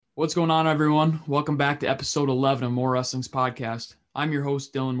What's going on, everyone? Welcome back to episode 11 of More Wrestling's podcast. I'm your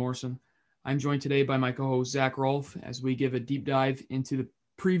host, Dylan Morrison. I'm joined today by my co-host, Zach Rolfe, as we give a deep dive into the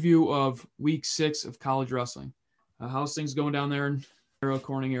preview of Week 6 of college wrestling. How's things going down there in the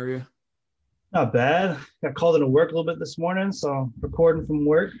Corning area? Not bad. Got called into work a little bit this morning, so I'm recording from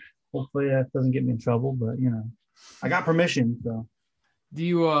work. Hopefully that doesn't get me in trouble, but I got permission. So Do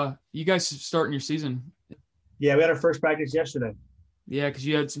you guys starting your season? yeah, we had our first practice yesterday. Yeah, because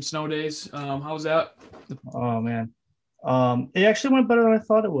you had some snow days. How was that? Oh man. It actually went better than I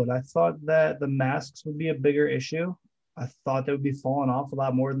thought it would. I thought that the masks would be a bigger issue. I thought they would be falling off a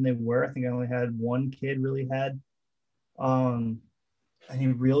lot more than they were. I think I only had one kid really had any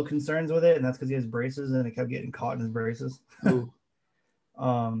real concerns with it, and that's because he has braces and it kept getting caught in his braces.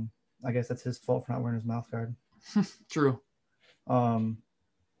 I guess that's his fault for not wearing his mouth guard. True.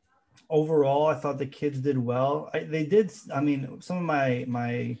 Overall, I thought the kids did well. Some of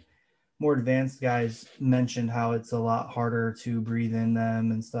my more advanced guys mentioned how it's a lot harder to breathe in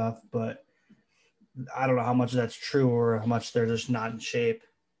them and stuff, but I don't know how much that's true or how much they're just not in shape.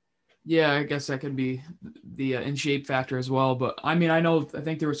 Yeah, I guess that could be the in shape factor as well. But I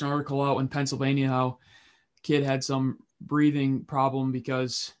think there was an article out in Pennsylvania how a kid had some breathing problem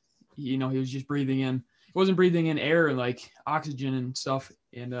because, he was just breathing in. He wasn't breathing in air and like oxygen and stuff.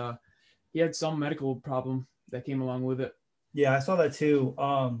 And he had some medical problem that came along with it. Yeah, I saw that too.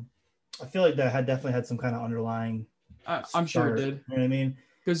 I feel like that had definitely had some kind of underlying. I'm sure it did. You know what I mean?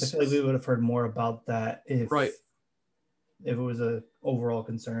 Because I feel like we would have heard more about that if it was a overall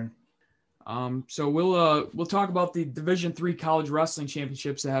concern. So we'll talk about the Division III college wrestling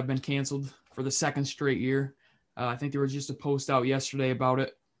championships that have been canceled for the second straight year. I think there was just a post out yesterday about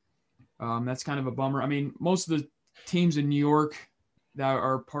it. That's kind of a bummer. I mean, most of the teams in New York that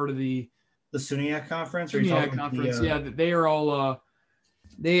are part of the SUNYAC conference, they are all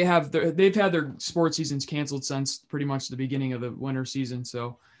they've had their sports seasons canceled since pretty much the beginning of the winter season.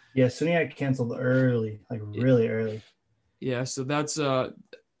 So yeah, SUNYAC canceled early, really early. Yeah, so that's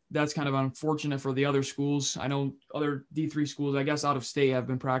kind of unfortunate for the other schools. I know other D3 schools, I guess out of state, have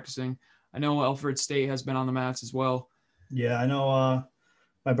been practicing. I know Alfred State has been on the mats as well. Yeah, I know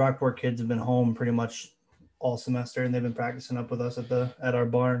my Brockport kids have been home pretty much all semester, and they've been practicing up with us at our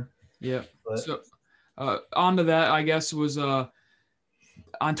barn. Yeah. So on to that, I guess, was on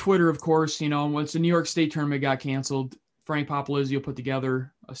Twitter, of course, once the New York State tournament got canceled, Frank Popolizio put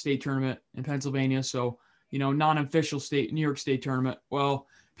together a state tournament in Pennsylvania. So, non-official New York State tournament. Well,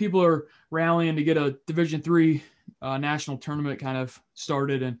 people are rallying to get a Division III national tournament kind of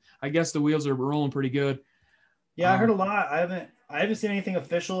started, and I guess the wheels are rolling pretty good. Yeah, I heard a lot. I haven't seen anything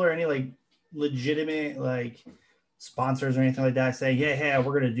official or any legitimate sponsors or anything like that saying, hey,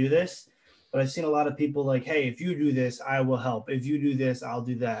 we're gonna do this. But I've seen a lot of people like, hey, if you do this, I will help. If you do this, I'll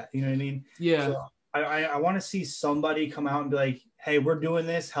do that. You know what I mean? Yeah. So I want to see somebody come out and be like, hey, we're doing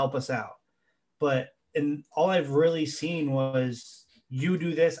this, help us out. And all I've really seen was you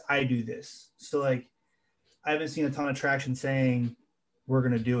do this, I do this. So I haven't seen a ton of traction saying we're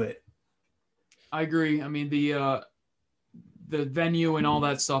going to do it. I agree. I mean, the venue and all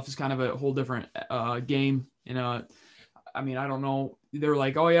that stuff is kind of a whole different game. I don't know. They're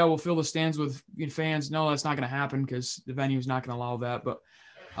like, oh yeah, we'll fill the stands with fans. No, that's not going to happen because the venue is not going to allow that. But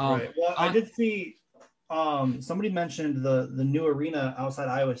right. Well, I did see somebody mentioned the new arena outside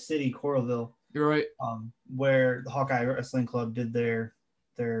Iowa City, Coralville. You're right. Where the Hawkeye Wrestling Club did their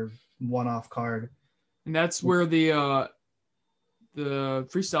one-off card. And that's where the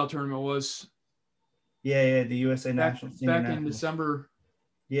freestyle tournament was. Yeah, the USA National. Back in December.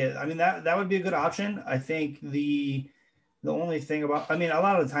 Yeah, I mean that would be a good option. I think the only thing about, a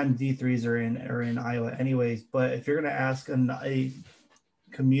lot of the time D3s are in Iowa anyways, but if you're going to ask a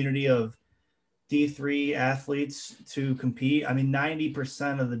community of D3 athletes to compete,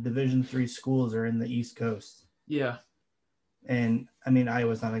 90% of the Division III schools are in the East Coast. Yeah. And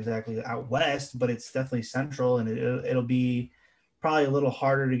Iowa's not exactly out west, but it's definitely central, and it'll be probably a little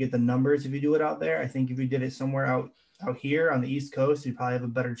harder to get the numbers if you do it out there. I think if you did it somewhere out here on the East Coast, you'd probably have a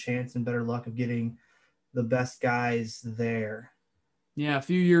better chance and better luck of getting the best guys there. Yeah, a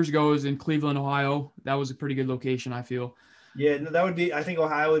few years ago it was in Cleveland, Ohio. That was a pretty good location, I feel. Yeah, that would be, I think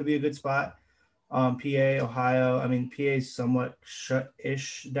Ohio would be a good spot. PA, Ohio. PA is somewhat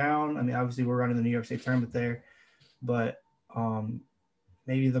shut-ish down. Obviously we're running the New York State tournament there, but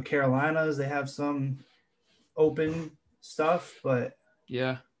maybe the Carolinas, they have some open stuff, but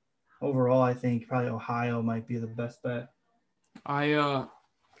yeah, overall I think probably Ohio might be the best bet.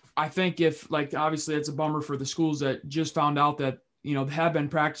 I think if, obviously it's a bummer for the schools that just found out that have been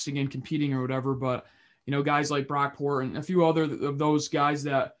practicing and competing or whatever, but guys like Brockport and a few other of those guys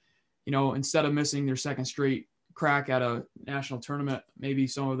that instead of missing their second straight crack at a national tournament, maybe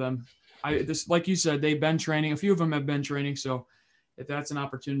some of them, like you said, they've been training. A few of them have been training. So if that's an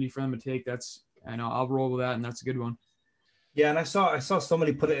opportunity for them to take, I'll roll with that. And that's a good one. Yeah. And I saw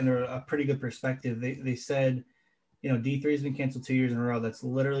somebody put it in a pretty good perspective. They said, D3 has been canceled 2 years in a row. That's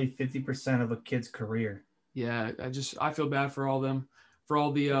literally 50% of a kid's career. Yeah. I feel bad for all them, for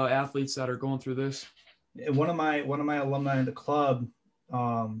all the athletes that are going through this. One of my alumni in the club,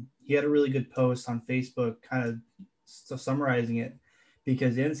 he had a really good post on Facebook kind of summarizing it,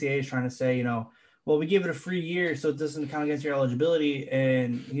 because the NCAA is trying to say, well, we gave it a free year, so it doesn't count against your eligibility.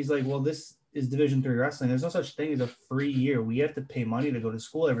 And he's like, well, this is Division III wrestling. There's no such thing as a free year. We have to pay money to go to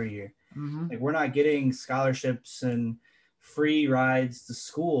school every year. Mm-hmm. Like, we're not getting scholarships and free rides to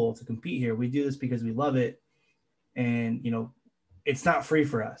school to compete here. We do this because we love it. And, it's not free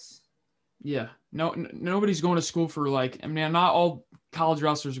for us. Yeah. No, nobody's going to school for not all college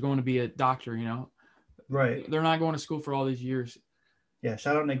wrestlers are going to be a doctor, Right. They're not going to school for all these years. Yeah.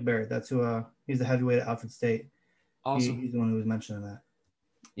 Shout out Nick Barrett. That's who, he's the heavyweight at Alfred State. Awesome. He's the one who was mentioning that.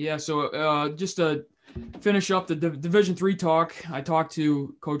 Yeah. So just to finish up the Division III talk, I talked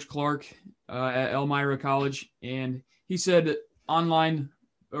to Coach Clark at Elmira College, and he said online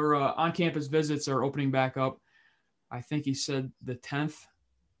or on-campus visits are opening back up. I think he said the 10th,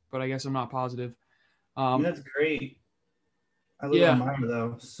 but I guess I'm not positive. That's great. I live in Elmira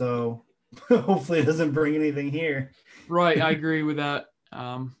though, so hopefully it doesn't bring anything here. Right, I agree with that.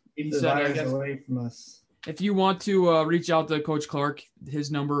 Keep the virus away from us. If you want to reach out to Coach Clark,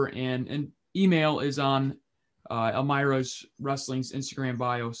 his number and email is on Elmira's Wrestling's Instagram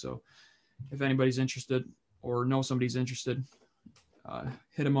bio. So if anybody's interested or know somebody's interested,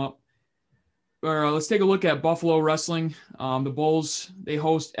 hit him up. Let's take a look at Buffalo Wrestling. The Bulls, they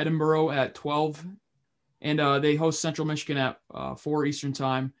host Edinboro at 12, and they host Central Michigan at 4 Eastern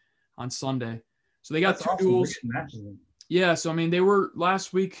time on Sunday. So they got two duels. Yeah, so they were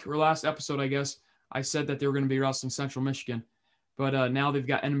last week or last episode, I guess, I said that they were going to be wrestling Central Michigan, but now they've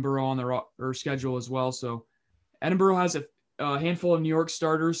got Edinboro on their schedule as well. So Edinboro has a handful of New York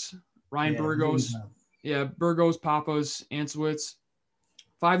starters: Ryan Burgos, Burgos, Papas, Answitz.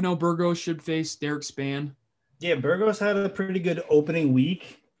 5-0 Burgos should face Derek Span. Yeah, Burgos had a pretty good opening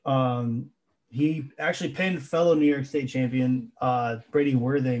week. He actually pinned fellow New York State champion Brady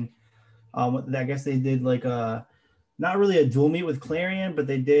Worthing. I guess they did not really a dual meet with Clarion, but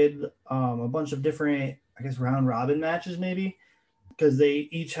they did a bunch of different, round robin matches maybe, because they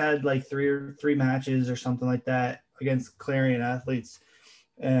each had three matches or something like that against Clarion athletes.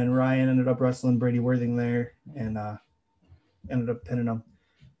 And Ryan ended up wrestling Brady Worthing there and ended up pinning him.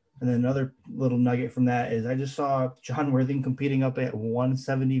 And then another little nugget from that is I just saw John Worthing competing up at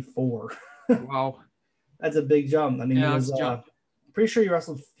 174. Wow. That's a big jump. He was pretty sure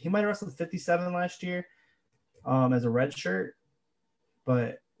he might have wrestled 57 last year as a red shirt,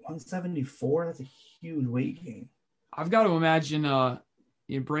 but 174, that's a huge weight gain. I've got to imagine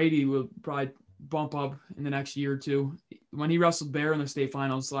Brady will probably bump up in the next year or two. When he wrestled Bear in the state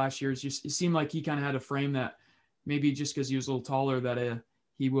finals last year, it seemed like he kind of had a frame that maybe just because he was a little taller that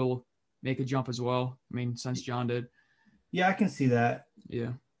he will make a jump as well. Since John did. Yeah, I can see that.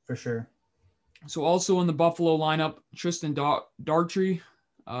 Yeah, for sure. So also in the Buffalo lineup, Tristan Dartree.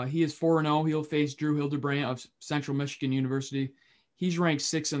 He is 4-0. He'll face Drew Hildebrandt of Central Michigan University. He's ranked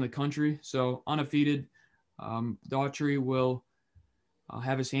 6th in the country, so undefeated. Dartree will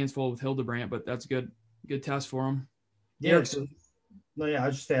have his hands full with Hildebrandt, but that's good test for him. Yeah. I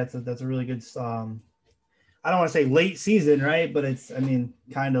just say that's a really good. I don't want to say late season, right? But it's,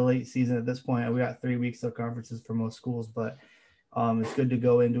 kind of late season at this point. We got 3 weeks of conferences for most schools, but it's good to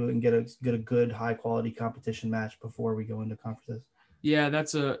go into it and get a good high quality competition match before we go into conferences. Yeah,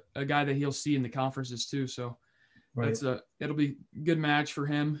 that's a guy that he'll see in the conferences too. So right. It'll be a good match for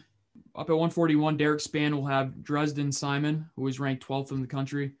him. Up at 141, Derek Span will have Dresden Simon, who is ranked 12th in the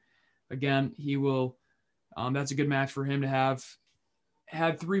country. Again, he will. That's a good match for him to have.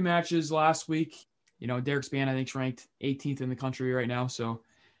 Had 3 matches last week. Derek Span, I think, is ranked 18th in the country right now. So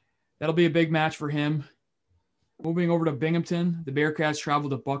that'll be a big match for him. Moving over to Binghamton, the Bearcats travel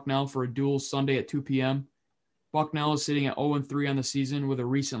to Bucknell for a duel Sunday at 2 p.m. Bucknell is sitting at 0-3 on the season with a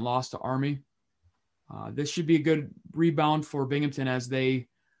recent loss to Army. This should be a good rebound for Binghamton as they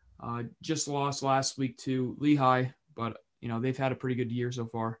just lost last week to Lehigh, but, they've had a pretty good year so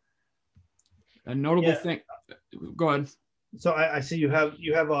far. A notable thing – go ahead. So I see you have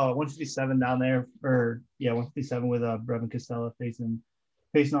 157 down there, 157 with Brevin Costello facing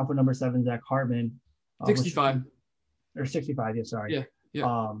off with number 7 Zach Hartman. 65 or 65. Yeah, sorry.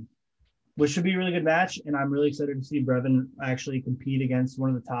 Yeah. which should be a really good match. And I'm really excited to see Brevin actually compete against one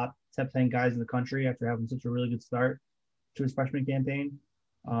of the top 10 guys in the country after having such a really good start to his freshman campaign.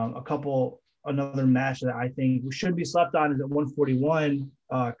 Another match that I think should be slept on is at 141.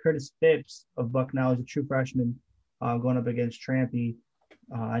 Curtis Phipps of Bucknell is a true freshman going up against Trampy.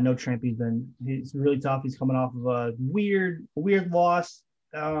 I know he's really tough. He's coming off of a weird loss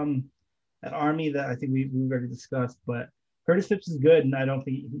at Army that I think we've already discussed, but Curtis Phipps is good, and I don't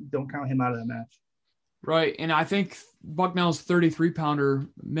count him out of that match. Right, and I think Bucknell's 33-pounder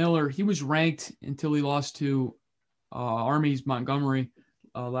Miller, he was ranked until he lost to Army's Montgomery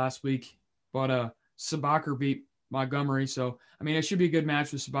last week, but Sabacher beat Montgomery, so I mean it should be a good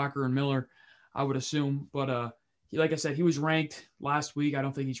match with Sabacher and Miller, I would assume. But like I said, he was ranked last week. I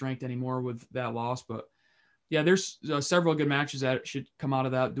don't think he's ranked anymore with that loss, but yeah, there's several good matches that should come out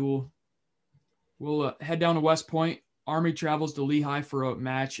of that duel. We'll head down to West Point. Army travels to Lehigh for a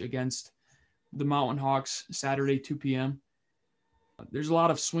match against the Mountain Hawks Saturday, 2 p.m. There's a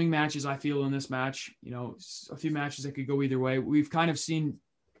lot of swing matches, I feel, in this match. You know, a few matches that could go either way. We've kind of seen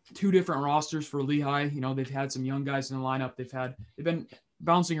two different rosters for Lehigh. You know, they've had some young guys in the lineup. They've been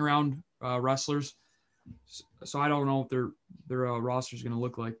bouncing around wrestlers. So I don't know what their roster is going to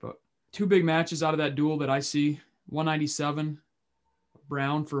look like. But two big matches out of that duel that I see. 197,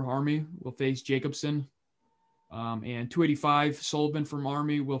 Brown for Army will face Jacobson. And 285, Sullivan from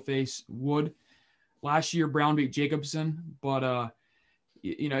Army will face Wood. Last year, Brown beat Jacobson, but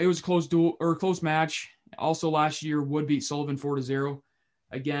you know, it was a close match. Also last year, Wood beat Sullivan 4-0.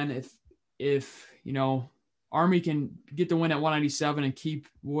 Again, if you know, Army can get the win at 197 and keep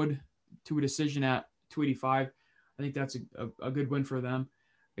Wood to a decision at 285, I think that's a good win for them.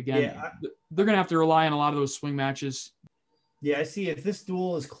 Again, they're going to have to rely on a lot of those swing matches. Yeah, I see. If this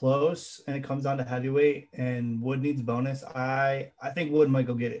duel is close and it comes down to heavyweight and Wood needs bonus, I think Wood might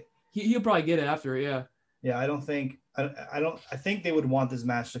go get it. He'll probably get it after, yeah. Yeah, I think they would want this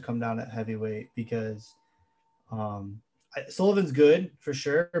match to come down at heavyweight because Sullivan's good for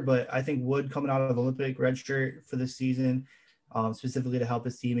sure, but I think Wood coming out of Olympic red shirt for this season, specifically to help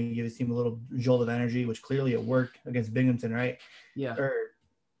his team and give his team a little jolt of energy, which clearly it worked against Binghamton, right? Yeah.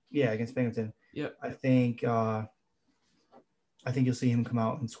 Against Binghamton. Yeah. I think you'll see him come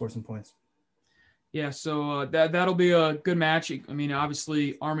out and score some points. Yeah, so that'll be a good match. I mean,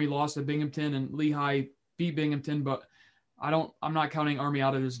 obviously Army lost to Binghamton and Lehigh beat Binghamton, but I'm not counting Army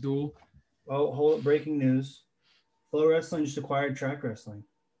out of this duel. Oh, hold up, breaking news. Flow Wrestling just acquired Track Wrestling.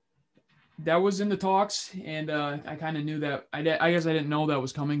 That was in the talks, and I kind of knew that. I guess I didn't know that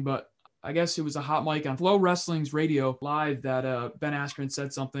was coming, but I guess it was a hot mic on Flow Wrestling's radio live that Ben Askren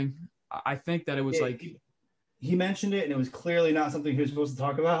said something. I think that it was he mentioned it, and it was clearly not something he was supposed to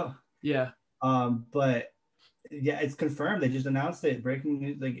talk about. Yeah. But yeah, it's confirmed. They just announced it. Breaking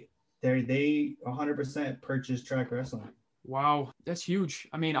news, like they 100% purchased Track Wrestling. Wow, that's huge.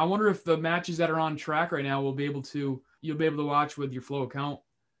 I mean, I wonder if the matches that are on Track right now you'll be able to watch with your Flow account.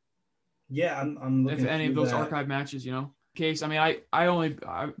 Yeah, I'm looking. If any of those archive matches, you know. Case, I mean, I only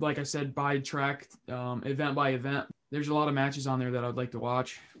like I said, by Track, event by event. There's a lot of matches on there that I'd like to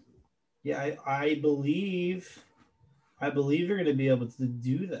watch. Yeah, I believe you're going to be able to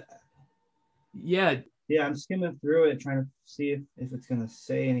do that. Yeah. Yeah, I'm skimming through it, trying to see if it's going to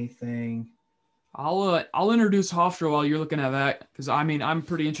say anything. I'll introduce Hofstra while you're looking at that, because I mean I'm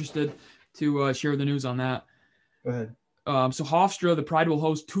pretty interested to share the news on that. Go ahead. So Hofstra, the Pride will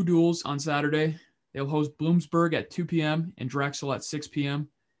host two duels on Saturday. They'll host Bloomsburg at 2 p.m. and Drexel at 6 p.m.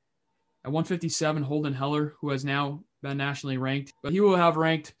 At 157, Holden Heller, who has now been nationally ranked, but he will have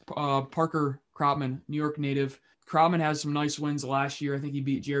ranked Parker Kropman, New York native. Kropman has some nice wins last year. I think he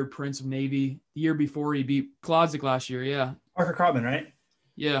beat Jared Prince of Navy. The year before, he beat Klodzik last year. Yeah. Parker Kropman, right?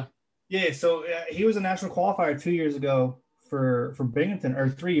 Yeah. Yeah. So he was a national qualifier 2 years ago for Binghamton, or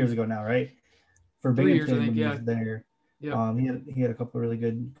 3 years ago now, right? For Binghamton, 3 years, I think, when yeah. he was there. Yeah. He had a couple of really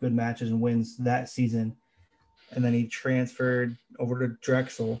good matches and wins that season, and then he transferred over to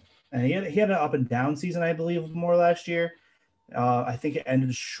Drexel. And he had an up and down season, I believe, more last year. I think it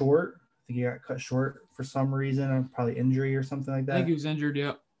ended short. I think he got cut short for some reason, probably injury or something like that. I think he was injured,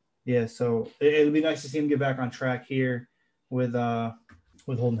 yeah. Yeah, so it'll be nice to see him get back on track here with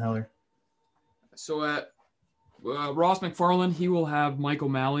Holden Heller. So at Ross McFarland, he will have Mike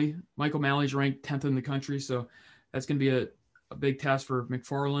O'Malley. Mike O'Malley's ranked 10th in the country, so that's going to be a big test for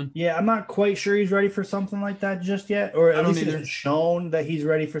McFarland. Yeah, I'm not quite sure he's ready for something like that just yet, or at least it's shown that he's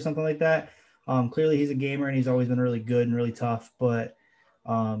ready for something like that. Clearly he's a gamer and he's always been really good and really tough, but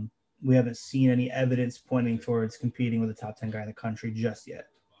we haven't seen any evidence pointing towards competing with a top 10 guy in the country just yet.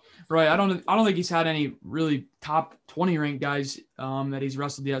 Right. I don't think he's had any really top 20 ranked guys that he's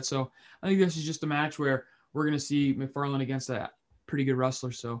wrestled yet. So I think this is just a match where we're going to see McFarland against a pretty good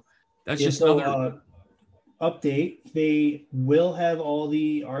wrestler. So that's just another update. They will have all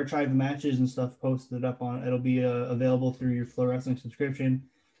the archived matches and stuff posted up on. It'll be available through your Flow Wrestling subscription,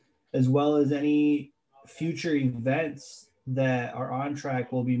 as well as any future events that are on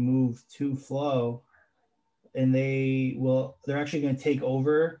track will be moved to Flow, and they're actually going to take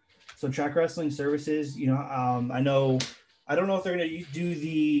over. So Track Wrestling Services, I don't know if they're going to do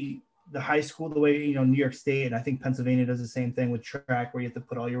the high school the way, New York State, and I think Pennsylvania does the same thing with track, where you have to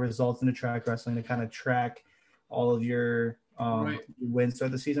put all your results into Track Wrestling to kind of track all of your wins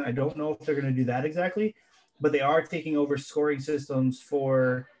throughout the season. I don't know if they're going to do that exactly, but they are taking over scoring systems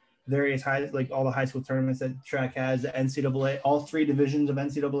for various all the high school tournaments that track has. The NCAA, all 3 divisions of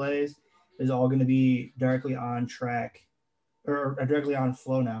NCAAs is all going to be directly on track or directly on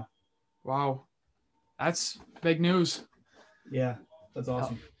Flow now. Wow. That's big news. Yeah, that's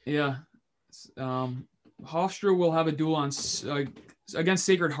awesome. Yeah. Hofstra will have a duel on against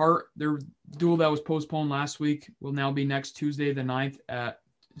Sacred Heart. Their duel that was postponed last week will now be next Tuesday, the 9th at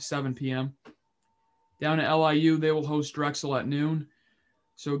 7 p.m. Down at LIU, they will host Drexel at noon.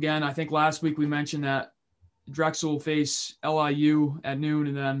 So again, I think last week we mentioned that Drexel will face LIU at noon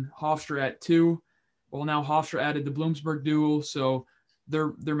and then Hofstra at 2. Well, now Hofstra added the Bloomsburg duel, so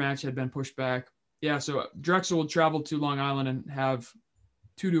their match had been pushed back. Yeah, so Drexel will travel to Long Island and have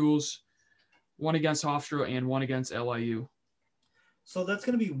 2 duels, one against Hofstra and one against LIU. So that's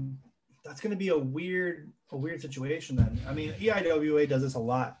gonna be a weird situation then. I mean, EIWA does this a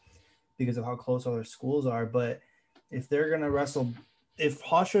lot because of how close all their schools are, but if they're gonna wrestle, if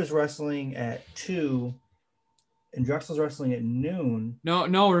Hofstra is wrestling at 2 and Drexel's wrestling at noon.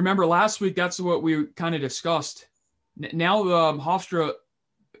 No. Remember last week, that's what we kind of discussed. Now Hofstra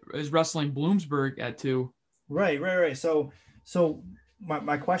is wrestling Bloomsburg at 2. Right. So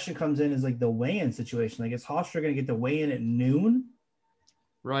my question comes in is like the weigh-in situation. Like, is Hofstra going to get the weigh-in at noon?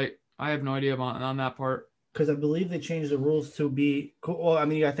 Right. I have no idea on that part. Because I believe they changed the rules to be – well, I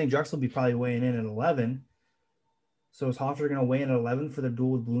mean, I think Drexel will be probably weighing in at 11. So is Hofstra going to weigh in at 11 for the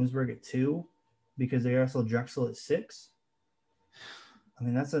duel with Bloomsburg at 2 because they wrestle Drexel at 6? I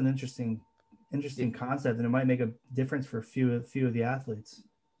mean, that's an interesting concept, and it might make a difference for a few of the athletes.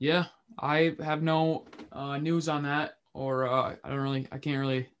 Yeah, I have no news on that, or I can't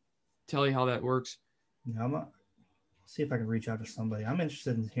really tell you how that works. Yeah, see if I can reach out to somebody. I'm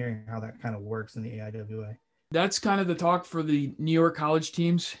interested in hearing how that kind of works in the AIWA. That's kind of the talk for the New York college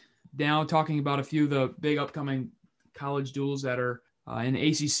teams. Now talking about a few of the big upcoming college duels that are in the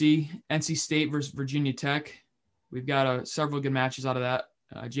ACC, NC State versus Virginia Tech. We've got several good matches out of that.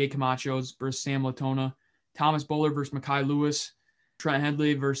 Jay Camacho's versus Sam Latona, Thomas Bowler versus Mackay Lewis, Trent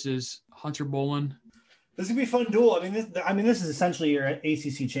Headley versus Hunter Bolin. This is gonna be a fun duel. I mean, this is essentially your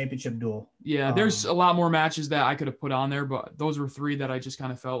ACC championship duel. Yeah, there's a lot more matches that I could have put on there, but those were 3 that I just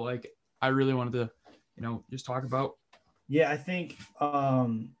kind of felt like I really wanted to, just talk about. Yeah, I think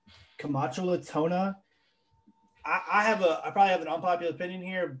Camacho Latona. I probably have an unpopular opinion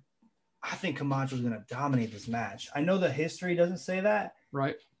here. I think Camacho is going to dominate this match. I know the history doesn't say that.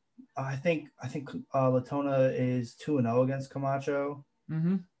 Right. I think Latona is 2-0 against Camacho.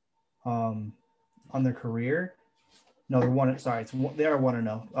 Mm-hmm. On their career. No, they're 1. Sorry, they are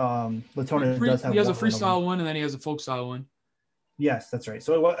 1-0. Latona does have. He has a freestyle one, and then he has a folk style one. Yes, that's right.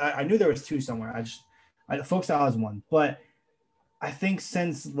 So I knew there was 2 somewhere. Folk style is 1, but I think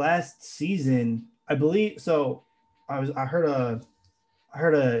since last season, I believe so. I heard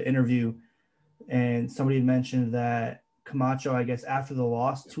a interview, and somebody mentioned that Camacho, I guess after the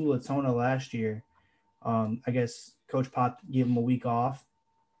loss to Latona last year, I guess Coach Pop gave him a week off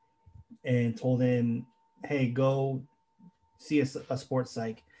and told him, hey, go see a sports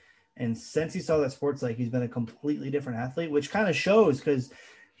psych. And since he saw that sports psych, he's been a completely different athlete, which kind of shows because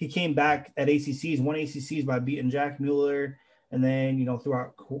he came back at ACCs, won ACCs by beating Jack Mueller. And then,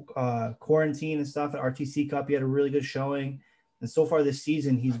 throughout quarantine and stuff at RTC Cup, he had a really good showing. And so far this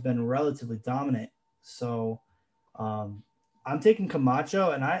season, he's been relatively dominant. So I'm taking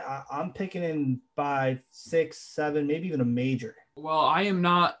Camacho, and I'm picking him by 6, 7, maybe even a major. Well, I am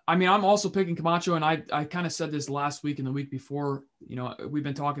not. I mean, I'm also picking Camacho, and I kind of said this last week and the week before. We've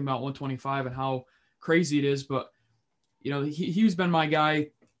been talking about 125 and how crazy it is, but he's been my guy.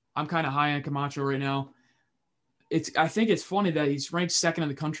 I'm kind of high on Camacho right now. I think it's funny that he's ranked 2nd in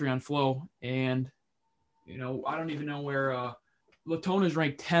the country on Flow, and I don't even know where Latona's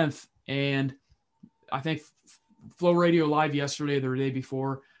ranked 10th, and I think Flow Radio Live yesterday or the day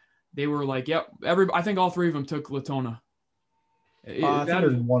before, they were like, "Yep, I think all 3 of them took Latona." I think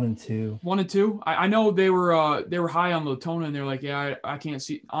it was 1 and 2. 1 and 2. I know they were high on Latona, and they're like, yeah, I can't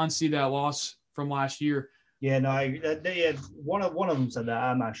see that loss from last year. Yeah, no, they had one of them said that.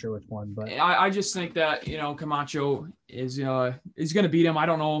 I'm not sure which one, but I just think that Camacho is going to beat him. I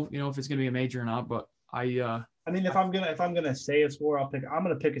don't know if it's going to be a major or not, but I mean, if I'm gonna say a score, I'm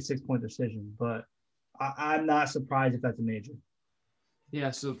gonna pick a 6-point decision, but I'm not surprised if that's a major.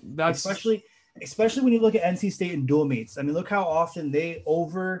 Yeah, so that's especially when you look at NC State and dual meets. I mean, look how often they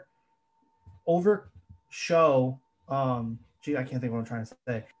over show. I can't think of what I'm trying to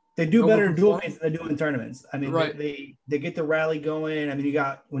say. They do better in dual meets than they do in tournaments. I mean, right. they get the rally going. I mean,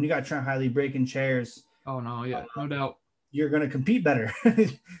 when you got Trent Hiley breaking chairs. Oh no, yeah, no doubt. You're going to compete better.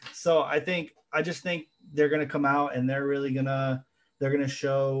 So I just think they're going to come out and they're going to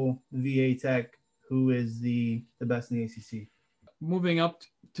show VA Tech who is the best in the ACC. Moving up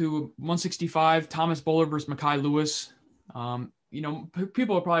to 165, Thomas Bullard versus Makai Lewis.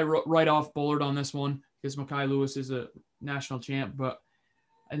 People will probably write off Bullard on this one because Makai Lewis is a national champ, but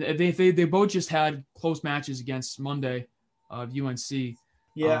they both just had close matches against Monday of UNC.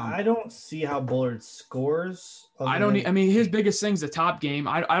 Yeah, I don't see how Bullard scores. I mean, his biggest thing's the top game.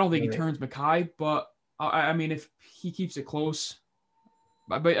 I don't think he turns Makai, but I mean, if he keeps it close.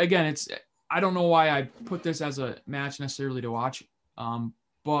 But again, I don't know why I put this as a match necessarily to watch.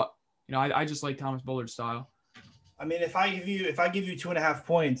 But I just like Thomas Bullard's style. I mean, if I give you 2.5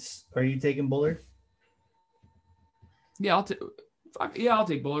 points, are you taking Bullard? Yeah, I'll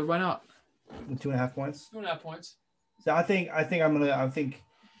take Bullard. Why not? 2.5 points. 2.5 points. So I think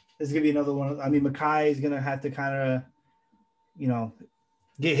this is gonna be another one. I mean, Makai is gonna have to kind of,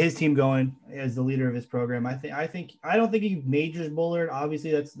 get his team going as the leader of his program. I don't think he majors Bullard.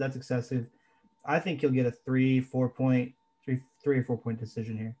 Obviously, that's excessive. I think he'll get a 3 or 4 point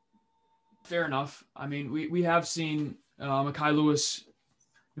decision here. Fair enough. I mean, we have seen Makai Lewis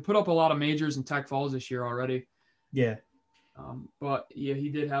put up a lot of majors in Tech Falls this year already. Yeah. But yeah, he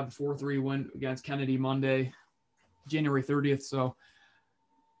did have a 4-3 win against Kennedy Monday, January 30th. So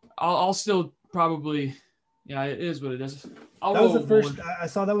I'll still probably, yeah, it is what it is. I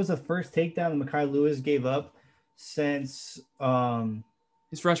saw that was the first takedown that Makai Lewis gave up since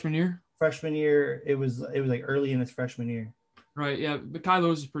his freshman year. It was like early in his freshman year. Right. Yeah. Makai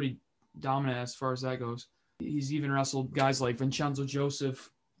Lewis is pretty dominant as far as that goes. He's even wrestled guys like Vincenzo Joseph.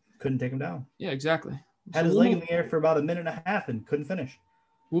 Couldn't take him down. Yeah, exactly. Had his leg in the air for about a minute and a half and couldn't finish.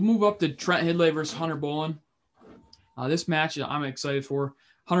 We'll move up to Trent Hidlay versus Hunter Bolin. This match I'm excited for.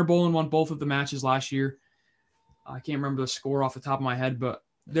 Hunter Bolin won both of the matches last year. I can't remember the score off the top of my head, but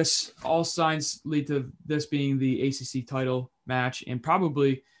all signs lead to this being the ACC title match, and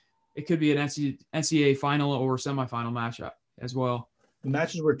probably it could be an NCAA final or semifinal match as well. The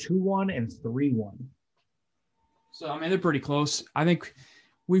matches were 2-1 and 3-1. So, I mean, they're pretty close. I think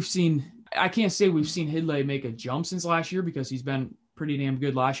I can't say we've seen Hidlay make a jump since last year because he's been pretty damn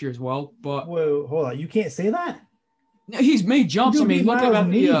good last year as well. But whoa, hold on. You can't say that? He's made jumps. I mean, look at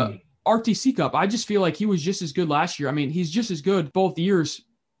the RTC Cup. I just feel like he was just as good last year. I mean, he's just as good both years.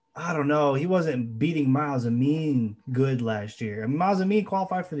 I don't know. He wasn't beating Miles Amin good last year. I mean, Miles Amin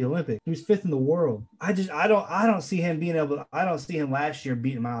qualified for the Olympics. He was 5th in the world. I don't see him I don't see him last year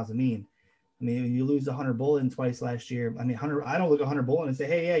beating Miles Amin. I mean, when you lose to Hunter Bolin twice last year, I mean, I don't look at Hunter Bolin and say,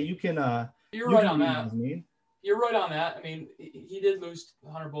 hey, yeah, you can. You're right on that. You're right on that. I mean, he did lose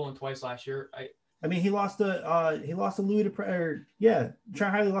Hunter Bolin twice last year. I mean, he lost to Louis Dupre.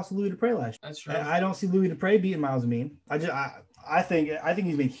 Trent Hiley lost to Louis Dupre last year. That's true. I don't see Louis Dupre beating Miles Amin. I think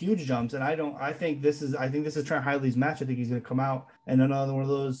he's made huge jumps, and I think this is Trent Hiley's match. I think he's going to come out and another one of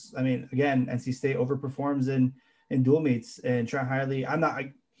those. I mean, again, NC State overperforms in dual meets, and Trent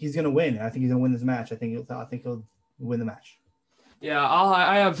Hiley, he's going to win. I think he's going to win this match. I think he'll win the match. Yeah,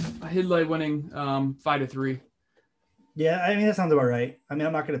 I have Hidlay winning 5-3. Yeah, I mean, that sounds about right. I mean,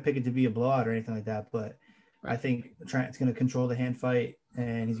 I'm not going to pick it to be a blowout or anything like that, but I think Trent's going to control the hand fight,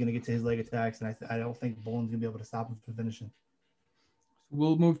 and he's going to get to his leg attacks, and I don't think Bolin's going to be able to stop him from finishing.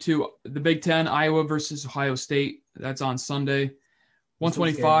 We'll move to the Big Ten, Iowa versus Ohio State. That's on Sunday.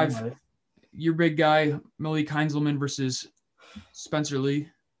 125. Your big guy, Malik Heinzelman versus Spencer Lee.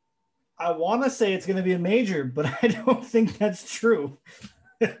 I want to say it's going to be a major, but I don't think that's true.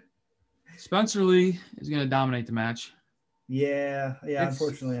 Spencer Lee is going to dominate the match. Yeah.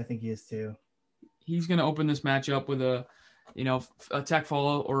 Unfortunately, I think he is too. He's going to open this match up with a tech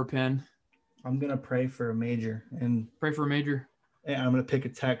follow or a pin. I'm going to pray for a major. And I'm going to pick a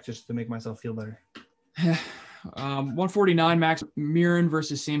tech just to make myself feel better. 149, Max Murin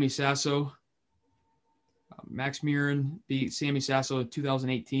versus Sammy Sasso. Max Murin beat Sammy Sasso in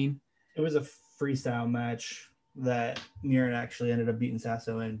 2018. It was a freestyle match. that Murin actually ended up beating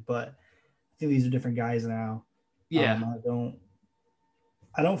Sasso in, but I think these are different guys now. Yeah.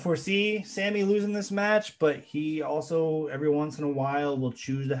 I don't foresee Sammy losing this match, but he also every once in a while will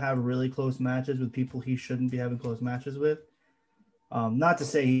choose to have really close matches with people he shouldn't be having close matches with. Not to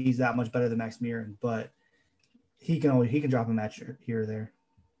say he's that much better than Max Murin, but he can drop a match here or there.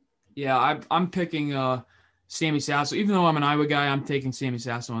 Yeah, I'm picking Sammy Sasso. Even though I'm an Iowa guy, I'm taking Sammy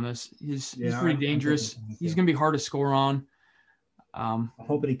Sasso on this. He's pretty dangerous. He's going to be hard to score on. I'm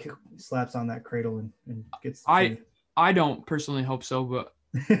hoping he slaps on that cradle and gets. I don't personally hope so, but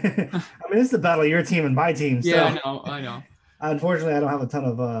I mean, it's the battle of your team and my team. Yeah, I know. Unfortunately, I don't have a ton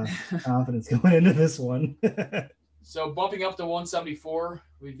of confidence going into this one. So bumping up to 174,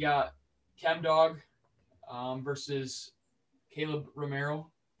 we've got ChemDog versus Caleb Romero.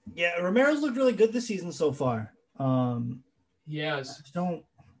 Yeah, Romero's looked really good this season so far. He has.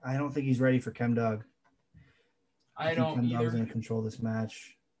 I don't think he's ready for ChemDog. I don't ChemDog's either. Going to control this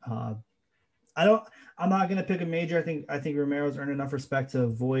match. I'm not going to pick a major. I think Romero's earned enough respect to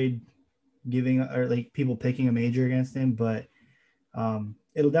avoid people picking a major against him, but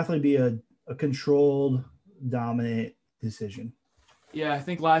it'll definitely be a controlled, dominant decision. Yeah, I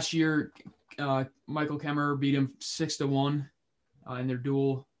think last year Michael Kemmerer beat him 6-1 in their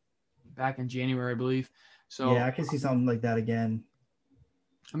duel back in January, I believe. So yeah, I can see something like that again.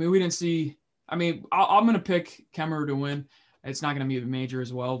 I mean, we didn't see. I mean, I'm going to pick Kemmerer to win. It's not going to be a major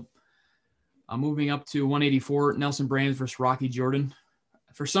as well. Moving up to 184, Nelson Brands versus Rocky Jordan.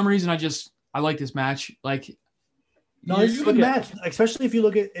 For some reason, I like this match. Like, no, this is a good match, especially if you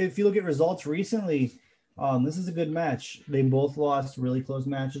look at results recently. This is a good match. They both lost really close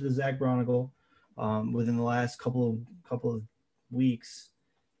matches to Zach Bronigal within the last couple of weeks.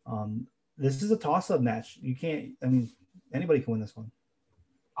 This is a toss-up match. Anybody can win this one.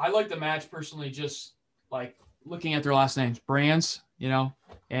 I like the match personally, just like looking at their last names, Brands,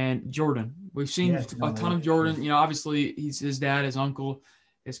 and Jordan. We've seen a ton of Jordan. Obviously he's his dad, his uncle,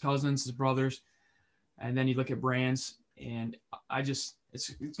 his cousins, his brothers, and then you look at Brands, and it's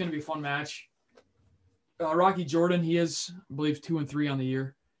going to be a fun match. Rocky Jordan, he is, I believe, 2-3 on the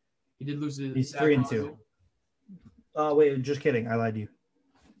year. He did lose to. He's 3-2. Wait, just kidding. I lied to you.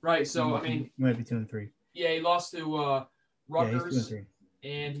 Right. So you might be 2-3. Yeah, he lost to Rutgers, he's 2-3.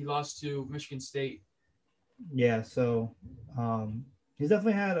 And he lost to Michigan State. Yeah. So he's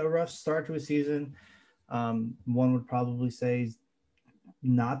definitely had a rough start to his season. One would probably say he's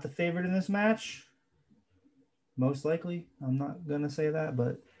not the favorite in this match. Most likely. I'm not gonna say that,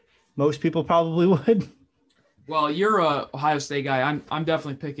 but most people probably would. Well, you're a Ohio State guy. I'm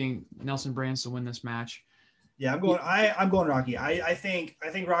definitely picking Nelson Brands to win this match. Yeah, I'm going Rocky. I think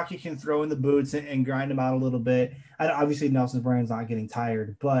Rocky can throw in the boots and grind him out a little bit. Obviously, Nelson Brands not getting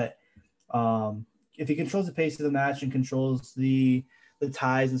tired, but if he controls the pace of the match and controls the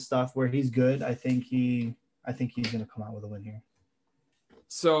ties and stuff where he's good, I think he's going to come out with a win here.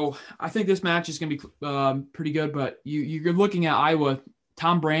 So I think this match is going to be pretty good, but you're looking at Iowa.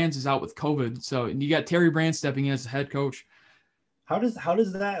 Tom Brands is out with COVID, so you got Terry Brands stepping in as the head coach. How does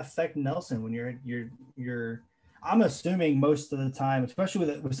that affect Nelson when you're? I'm assuming most of the time,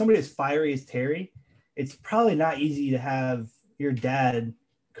 especially with somebody as fiery as Terry, it's probably not easy to have your dad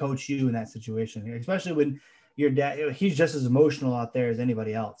coach you in that situation, especially when your dad, he's just as emotional out there as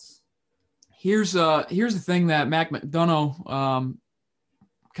anybody else. Here's the thing that Mac McDonough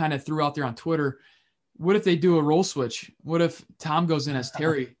kind of threw out there on Twitter. What if they do a role switch? What if Tom goes in as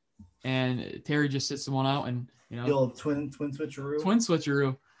Terry and Terry just sits the one out and the old twin switcheroo? Twin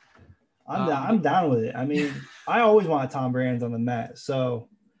switcheroo. I'm down with it. I mean, I always want Tom Brands on the mat. So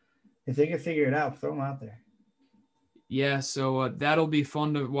if they can figure it out, throw him out there. Yeah, so that'll be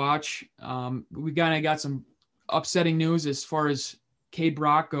fun to watch. We kind of got some upsetting news as far as Cade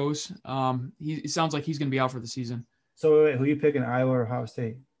Brock goes. He sounds like he's going to be out for the season. So wait, who are you picking, Iowa or Ohio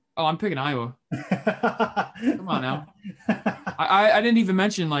State? Oh, I'm picking Iowa. Come on now. I didn't even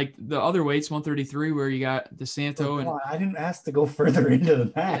mention like the other weights, 133, where you got DeSanto. I didn't ask to go further into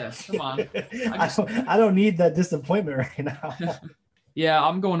the match. Yeah, come on. I don't need that disappointment right now. Yeah,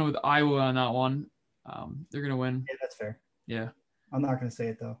 I'm going with Iowa on that one. They're going to win. Yeah, that's fair. Yeah. I'm not going to say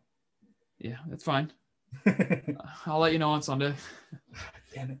it, though. Yeah, that's fine. I'll let you know on Sunday.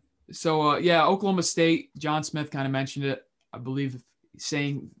 Damn it. So, Oklahoma State, John Smith kind of mentioned it, I believe,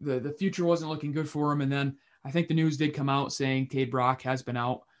 saying the future wasn't looking good for him. And then I think the news did come out saying Cade Brock has been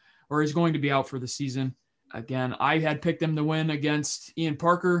out or is going to be out for the season. Again, I had picked him to win against Ian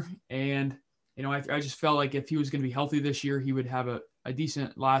Parker. And, I just felt like if he was going to be healthy this year, he would have a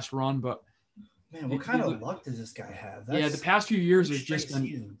decent last run. But man, what kind of luck does this guy have? The past few years has just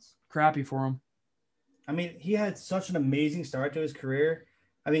been crappy for him. I mean, he had such an amazing start to his career.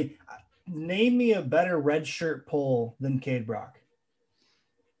 I mean, name me a better red shirt pull than Cade Brock.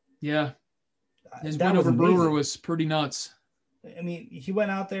 Yeah. His That win was over Brewer amazing. was pretty nuts. I mean, he went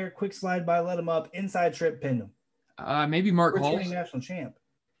out there, quick slide by, let him up, inside trip, pinned him. Maybe Mark Returning Halls. national champ.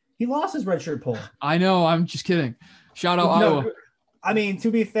 He lost his red shirt pull. I know. I'm just kidding. Shout out No, Iowa. I mean, to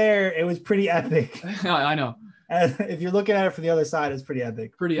be fair, it was pretty epic. I know. And if you're looking at it from the other side, it's pretty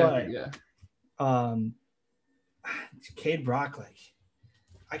epic. Pretty epic, yeah. Cade Brock, like,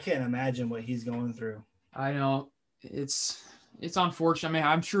 I can't imagine what he's going through. I know. It's unfortunate. I mean,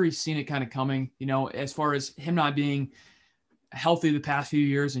 I'm sure he's seen it kind of coming, you know, as far as him not being healthy the past few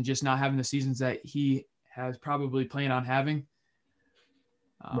years and just not having the seasons that he has probably planned on having.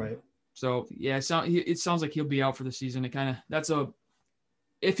 Right. So, yeah, it sounds like he'll be out for the season.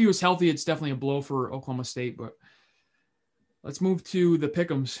 If he was healthy, it's definitely a blow for Oklahoma State. But let's move to the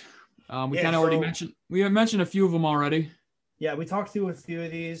pick'ems. We have mentioned a few of them already. Yeah, we talked through a few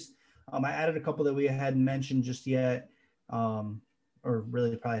of these. I added a couple that we hadn't mentioned just yet, or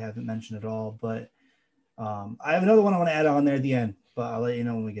really probably haven't mentioned at all. But I have another one I want to add on there at the end, but I'll let you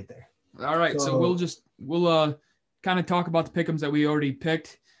know when we get there. All right, so we'll kind of talk about the pick'ems that we already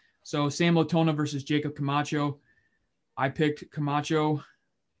picked. So Sam Latona versus Jacob Camacho. I picked Camacho.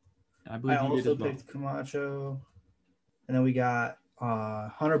 I believe I you did also as well. picked Camacho, and then we got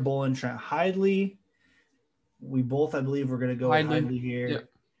Hunter Bolin, Trent Hidley. We both, I believe, we're going to go with Hidley here. Yep.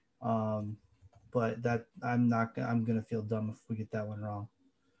 But that I'm going to feel dumb if we get that one wrong,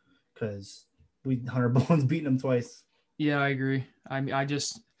 because Hunter Bolin's beaten him twice. Yeah, I agree. I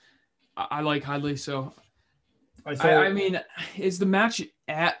like Hidley, so I mean, is the match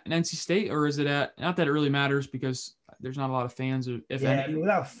at NC State or is it at? Not that it really matters because there's not a lot of fans, if any.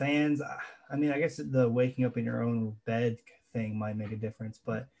 Without fans, I mean, I guess the waking up in your own bed thing might make a difference,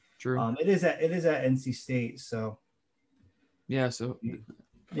 but true. It is at NC State, so yeah. So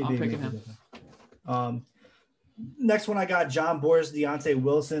I'm picking him. Next one, I got John Boris, Deontay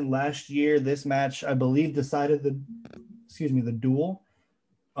Wilson. Last year, this match I believe decided the duel.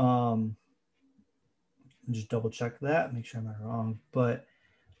 Just double check that, make sure I'm not wrong. But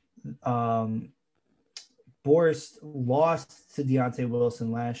Boris lost to Deontay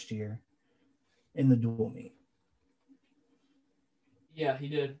Wilson last year in the dual meet. Yeah, he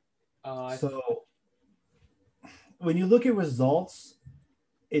did. So when you look at results,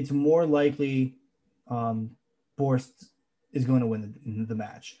 it's more likely Boris is going to win the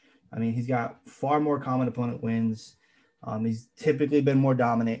match. I mean, he's got far more common opponent wins. He's typically been more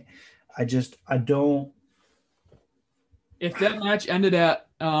dominant. I don't. If that match ended at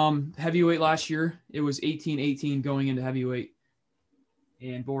heavyweight last year, it was 18-18 going into heavyweight,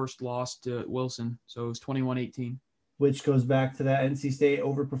 and Boris lost to Wilson, so it was 21-18. Which goes back to that NC State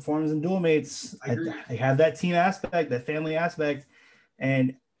overperforms in dual mates. I have that team aspect, that family aspect,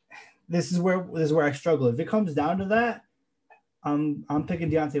 and this is where I struggle. If it comes down to that, I'm picking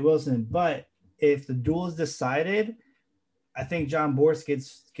Deontay Wilson. But if the duel is decided, I think John Boris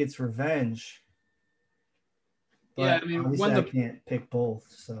gets revenge. But yeah, I mean, I can't pick both.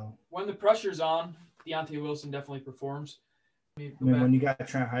 So when the pressure's on, Deontay Wilson definitely performs. When you got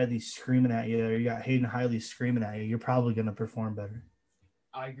Trent Hidley screaming at you, or you got Hayden Hidley screaming at you, you're probably going to perform better.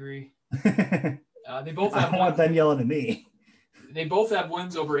 I agree. They both. I don't want them yelling at me. They both have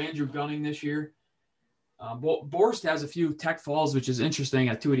wins over Andrew Gunning this year. Borst has a few tech falls, which is interesting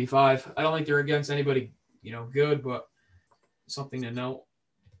at 285. I don't think they're against anybody, good, but something to note.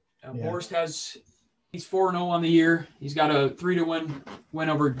 Borst he's 4-0 on the year. He's got a 3-1 win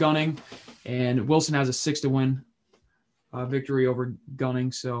over Gunning, and Wilson has a 6-1 victory over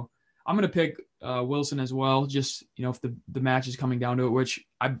Gunning. So I'm going to pick Wilson as well. Just, if the match is coming down to it, which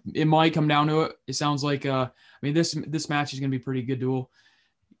it might come down to it. It sounds like, this match is going to be a pretty good duel.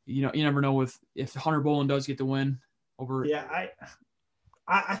 You never know if Hunter Bolin does get the win over. Yeah,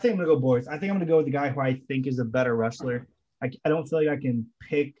 I think I'm going to go Boris. I think I'm going to go with the guy who I think is a better wrestler. I don't feel like I can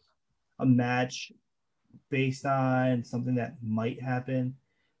pick a match based on something that might happen.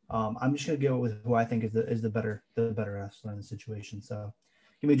 I'm just going to go with who I think is the better wrestler in the situation. So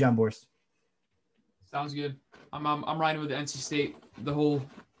give me John Boris. Sounds good. I'm riding with the NC State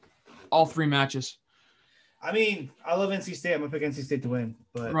all three matches. I mean, I love NC State. I'm gonna pick NC State to win,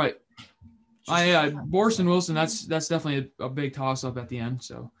 but right. Boris and Wilson. That's definitely a big toss up at the end.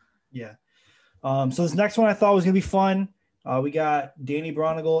 So yeah. So this next one I thought was gonna be fun. We got Danny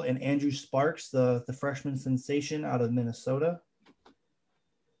Bronigal and Andrew Sparks, the freshman sensation out of Minnesota.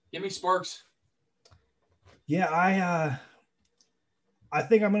 Give me Sparks. Yeah, I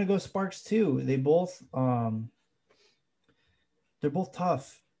think I'm gonna go Sparks too. They're both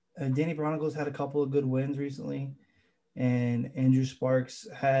tough. Danny Bronigal's had a couple of good wins recently, and Andrew Sparks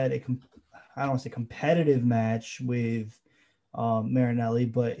had I don't want to say competitive match with Marinelli,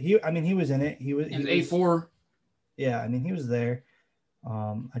 but he was in it. He was 8-4. Yeah, I mean he was there. He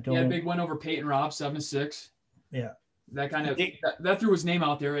had a big win over Peyton Robb, 7-6. Yeah, that kind of that threw his name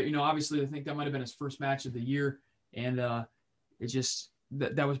out there. You know, obviously I think that might have been his first match of the year, and it just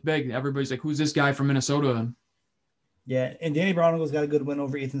that was big. Everybody's like, who's this guy from Minnesota? Yeah, and Danny Bronigal's got a good win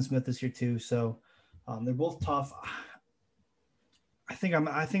over Ethan Smith this year too. So they're both tough. I think I'm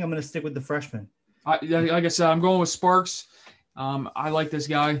going to stick with the freshman. Like I said, I'm going with Sparks. I like this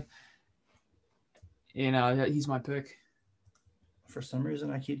guy, and he's my pick. For some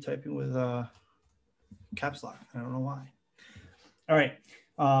reason, I keep typing with caps lock. I don't know why. All right.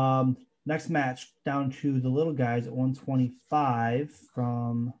 Next match, down to the little guys at 125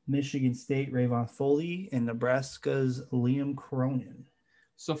 from Michigan State, Rayvon Foley, and Nebraska's Liam Cronin.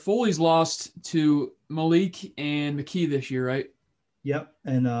 So Foley's lost to Malik and McKee this year, right? Yep.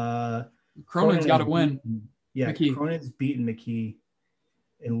 And Cronin's got to win. Yeah, McKee. Cronin's beaten McKee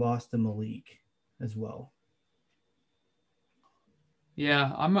and lost to Malik as well.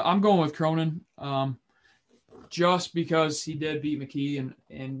 Yeah, I'm going with Cronin. Just because he did beat McKee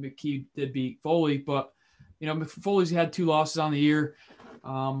and McKee did beat Foley, but you know, Foley's had 2 losses on the year.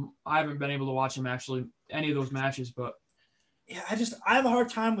 I haven't been able to watch him actually any of those matches, but yeah, I have a hard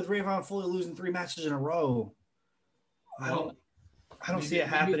time with Rayvon Foley losing 3 matches in a row. I don't see it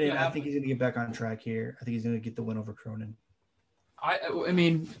happening. I think he's going to get back on track here. I think he's going to get the win over Cronin. I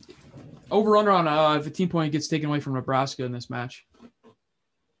mean, over under on if a team point gets taken away from Nebraska in this match.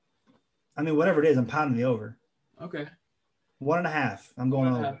 I mean, whatever it is, I'm pounding the over. Okay. 1.5. I'm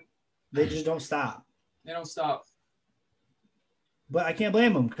going over. They just don't stop. They don't stop. But I can't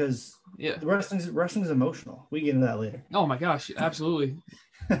blame them because the wrestling's emotional. We can get into that later. Oh my gosh, absolutely.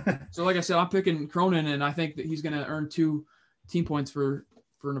 So like I said, I'm picking Cronin, and I think that he's going to earn 2 team points for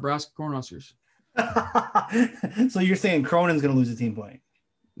Nebraska Cornhuskers. So you're saying Cronin's going to lose a team point?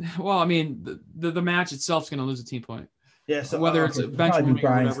 Well, I mean, the match itself is going to lose a team point. Yeah, so whether it's Benjamin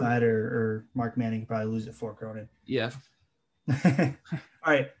Brian Snyder or Mark Manning, probably lose it for Cronin. Yeah. All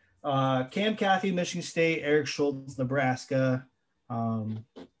right. Cam Caffey, Michigan State, Eric Schultz, Nebraska. I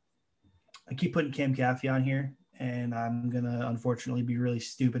keep putting Cam Caffey on here, and I'm going to unfortunately be really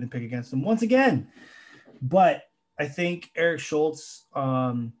stupid and pick against him once again. But I think Eric Schultz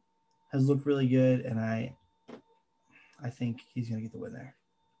has looked really good, and I think he's going to get the win there.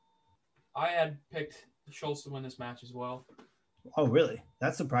 I had picked Schultz to win this match as well. Oh, really?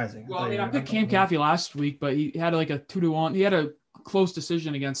 That's surprising. Well, I picked Cam Caffey last week, but he had like a 2-1. He had a close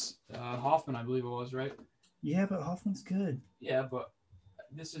decision against Hoffman, I believe it was, right? Yeah, but Hoffman's good. Yeah, but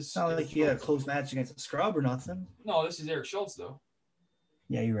this is it's not like he had a close match against a scrub or nothing. No, this is Eric Schultz, though.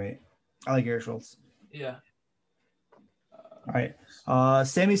 Yeah, you're right. I like Eric Schultz. Yeah. All right.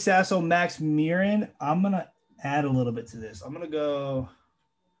 Sammy Sasso, Max Mirren. I'm going to add a little bit to this. I'm going to go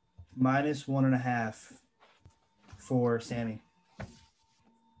 -1.5 for Sammy.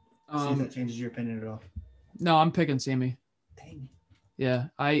 See if that changes your opinion at all. No, I'm picking Sammy. Dang. Yeah,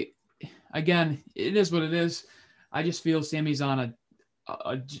 again, it is what it is. I just feel Sammy's on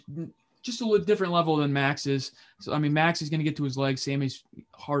just a little different level than Max is. So I mean, Max is going to get to his legs. Sammy's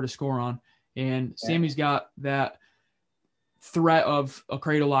hard to score on, and Sammy's got that threat of a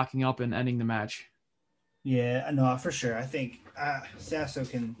cradle locking up and ending the match. Yeah, no, for sure. I think Sasso's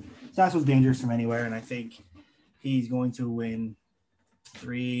dangerous from anywhere, and I think he's going to win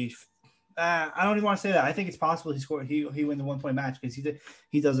 3. I don't even want to say that. I think it's possible he win the 1-point match because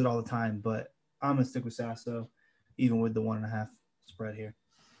he does it all the time. But I'm gonna stick with Sasso, even with the 1.5 spread here.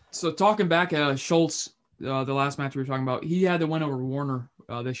 So talking back at Schultz, the last match we were talking about, he had the win over Warner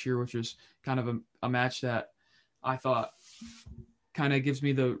this year, which was kind of a match that I thought kind of gives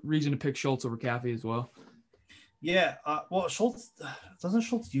me the reason to pick Schultz over Caffey as well. Yeah, well, doesn't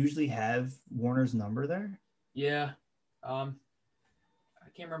Schultz usually have Warner's number there? Yeah, I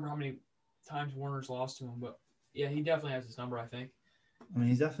can't remember how many times Warner's lost to him, but yeah, he definitely has his number, I think. I mean,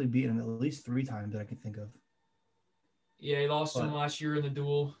 he's definitely beaten him at least 3 times that I can think of. Yeah, he lost to him last year in the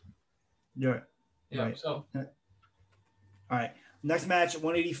duel. Yeah. Yeah. Right. So. All right. Next match,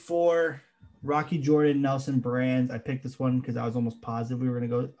 184. Rocky Jordan, Nelson Brands. I picked this one because I was almost positive we were going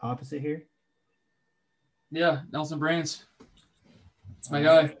to go opposite here. Yeah, Nelson Brands. That's my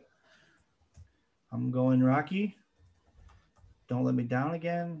guy. I'm going Rocky. Don't let me down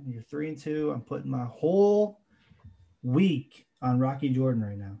again. You're 3-2. I'm putting my whole week on Rocky Jordan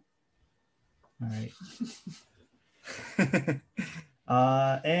right now. All right.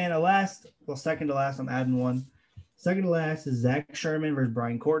 And second to last, I'm adding one. Second to last is Zach Sherman versus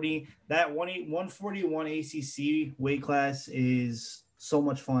Brian Courtney. That 141 ACC weight class is so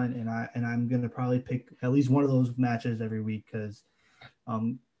much fun, and I'm gonna probably pick at least one of those matches every week because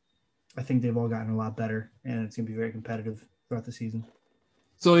I think they've all gotten a lot better, and it's gonna be very competitive throughout the season.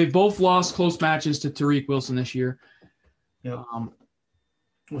 So they both lost close matches to Tariq Wilson this year. Yep.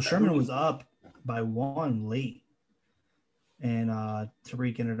 Well, Sherman was up by 1 late, and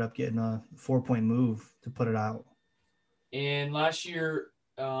Tariq ended up getting a 4-point move to put it out. And last year,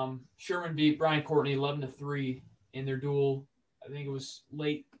 Sherman beat Brian Courtney 11-3 in their duel. I think it was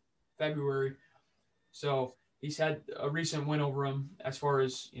late February. So he's had a recent win over him as far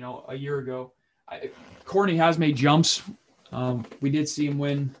as, a year ago. Courtney has made jumps. We did see him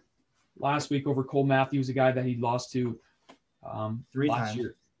win last week over Cole Matthews, a guy that he lost to 3 last times.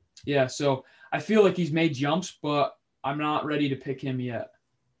 year. Yeah, so I feel like he's made jumps, but I'm not ready to pick him yet.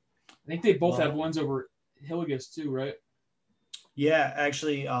 I think they both have wins over Hilgis too, right? Yeah,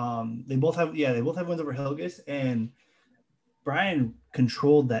 actually, they both have wins over Hilgis, and Brian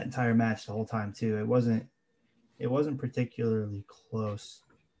controlled that entire match the whole time too. It wasn't particularly close.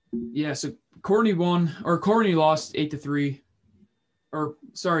 Yeah, so Courtney lost 8-3.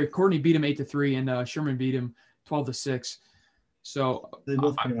 Courtney beat him 8-3, and Sherman beat him 12-6. So they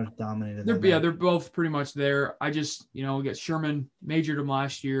both pretty much dominated. They're both pretty much there. I just, get Sherman majored him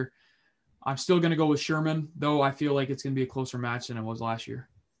last year. I'm still going to go with Sherman, though I feel like it's going to be a closer match than it was last year.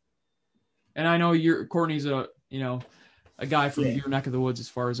 And I know Courtney's a guy from your neck of the woods as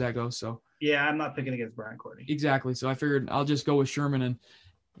far as that goes. So yeah, I'm not picking against Brian Courtney. Exactly. So I figured I'll just go with Sherman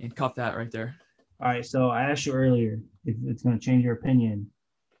and cut that right there. All right. So I asked you earlier if it's going to change your opinion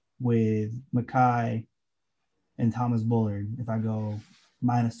with Mackay and Thomas Bullard if I go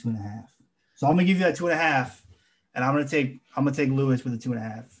 -2.5. So I'm gonna give you that 2.5, and I'm gonna take Lewis with the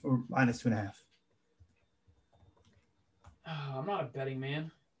 2.5 or -2.5. I'm not a betting man.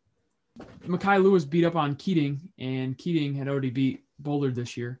 Mackay Lewis beat up on Keating, and Keating had already beat Bullard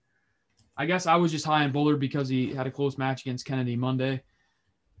this year. I guess I was just high on Bullard because he had a close match against Kennedy Monday.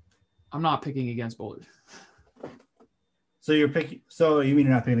 I'm not picking against Bullard. So you mean you're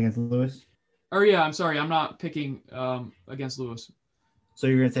not picking against Lewis? Or yeah, I'm sorry, I'm not picking against Lewis. So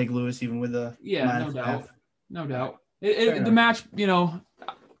you're gonna take Lewis even with the no doubt. The match,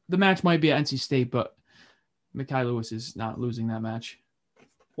 the match might be at NC State, but Mackay Lewis is not losing that match.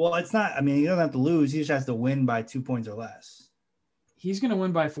 Well, it's not. I mean, he doesn't have to lose. He just has to win by 2 points or less. He's gonna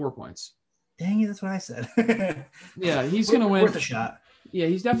win by 4 points. Dang it, that's what I said. Yeah, he's gonna win. Worth a shot. Yeah,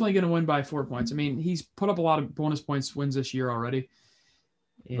 he's definitely gonna win by 4 points. I mean, he's put up a lot of bonus points wins this year already,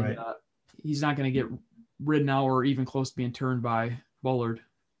 and right. He's not going to get ridden out or even close to being turned by Bullard.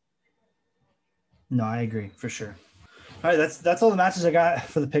 No, I agree for sure. All right, that's all the matches I got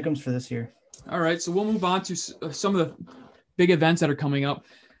for the pick'ems for this year. All right, so we'll move on to some of the big events that are coming up.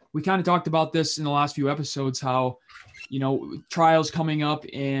 We kind of talked about this in the last few episodes, how, trials coming up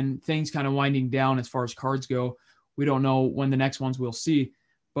and things kind of winding down as far as cards go. We don't know when the next ones we'll see,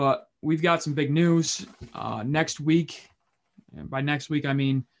 but we've got some big news next week. And by next week, I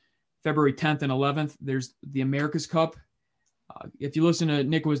mean February 10th and 11th, there's the America's Cup. If you listen to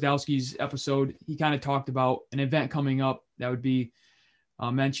Nick Wazdowski's episode, he kind of talked about an event coming up that would be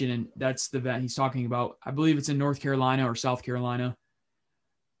mentioned, and that's the event he's talking about. I believe it's in North Carolina or South Carolina.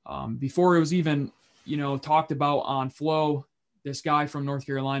 Before it was even, talked about on Flow, this guy from North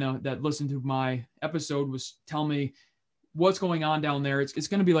Carolina that listened to my episode was telling me what's going on down there. It's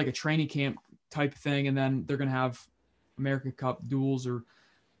going to be like a training camp type thing, and then they're going to have America Cup duels or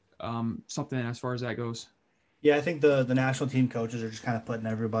something as far as that goes. Yeah, I think the national team coaches are just kind of putting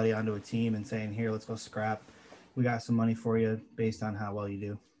everybody onto a team and saying, here, let's go scrap. We got some money for you based on how well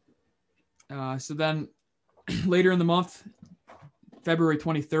you do. So then later in the month, February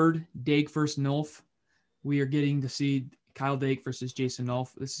 23rd, Dake versus Nolf. We are getting to see Kyle Dake versus Jason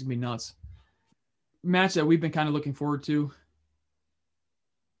Nolf. This is going to be nuts. Match that we've been kind of looking forward to.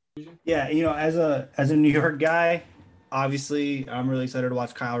 Yeah, as a New York guy, obviously, I'm really excited to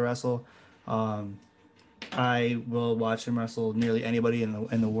watch Kyle wrestle. I will watch him wrestle nearly anybody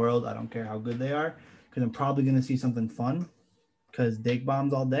in the world. I don't care how good they are, because I'm probably going to see something fun, because Dake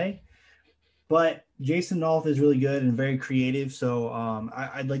bombs all day. But Jason Nolf is really good and very creative, so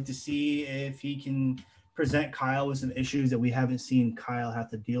I'd like to see if he can present Kyle with some issues that we haven't seen Kyle have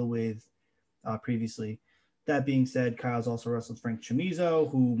to deal with previously. That being said, Kyle's also wrestled Frank Chamizo,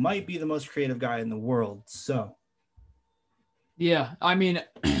 who might be the most creative guy in the world. So, yeah, I mean,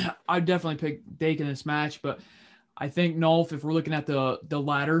 I'd definitely pick Dake in this match, but I think Nolf, if we're looking at the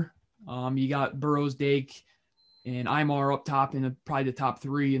ladder, you got Burroughs, Dake, and Imar up top in probably the top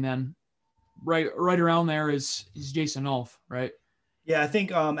three, and then right around there is Jason Nolf, right? Yeah, I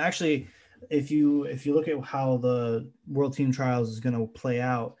think actually, if you look at how the World Team Trials is going to play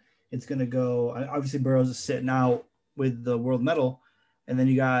out, it's going to go. Obviously, Burroughs is sitting out with the world medal, and then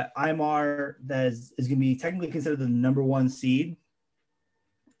you got Imar that is going to be technically considered the number 1 seed,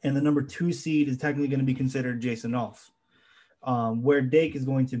 and the number 2 seed is technically going to be considered Jason Nolf. Where Dake is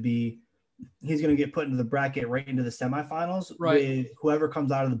going to be, he's going to get put into the bracket right into the semifinals with whoever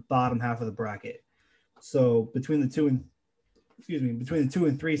comes out of the bottom half of the bracket. So between the 2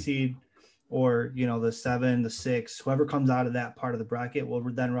 and 3 seed, or the 7, the 6, whoever comes out of that part of the bracket will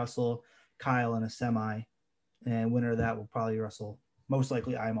then wrestle Kyle in a semi, and winner of that will probably wrestle most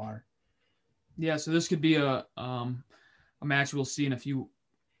likely Imar. Yeah, so this could be a match we'll see in a few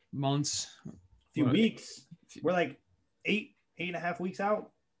months, weeks. We're like 8.5 weeks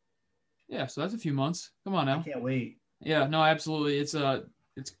out. Yeah, so that's a few months. Come on now. I can't wait. Yeah, no, absolutely. It's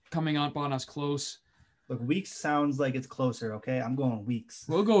coming up on us close. Look, weeks sounds like it's closer. Okay, I'm going weeks.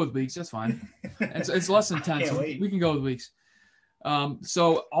 We'll go with weeks. That's fine. It's less than 10. So we can go with weeks.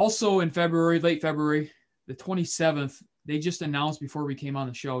 So also in February, late February, the 27th, they just announced before we came on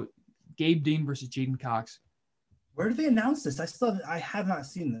the show, Gabe Dean versus Jaden Cox. Where did they announce this? I have not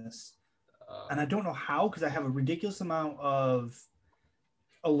seen this, and I don't know how, because I have a ridiculous amount of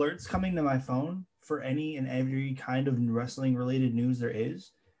alerts coming to my phone for any and every kind of wrestling related news there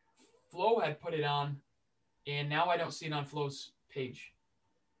is. Flo had put it on, and now I don't see it on Flo's page.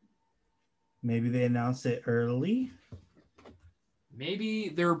 Maybe they announced it early. Maybe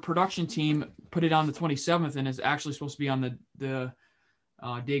their production team put it on the 27th and is actually supposed to be on the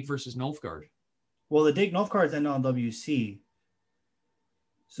Dake versus Nolfgaard. Well, the Dake Nolfgaard is NLWC.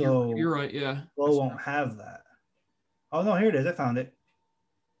 So you're right, yeah. Flo won't have that. Oh, no, here it is. I found it.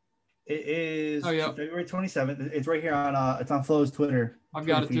 It is February 27th. It's right here on it's on Flo's Twitter. I've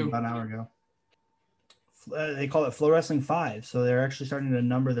got it too. About an hour ago. They call it Flow Wrestling 5, so they're actually starting to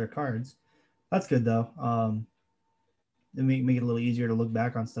number their cards. That's good though. It make it a little easier to look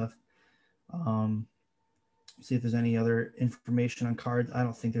back on stuff. See if there's any other information on cards. I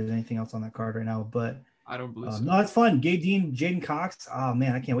don't think there's anything else on that card right now, but I don't believe so. No, it's fun. Gabe Dean, Jaden Cox. Oh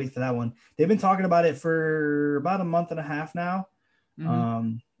man, I can't wait for that one. They've been talking about it for about a month and a half now.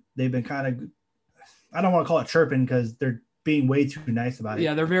 Mm-hmm. They've been kind of, I don't want to call it chirping because they're being way too nice about it.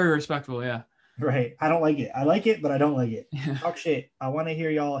 Yeah, they're very respectful. Yeah. Right. I don't like it. I like it, but I don't like it. Talk shit. I want to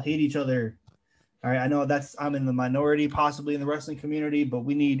hear y'all hate each other. All right. I know I'm in the minority, possibly in the wrestling community, but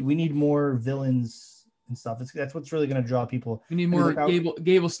we need more villains and stuff. That's what's really going to draw people. We need more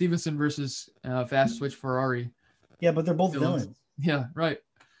Gable Stevenson versus Fast Switch Ferrari. Yeah, but they're both villains. Yeah, right.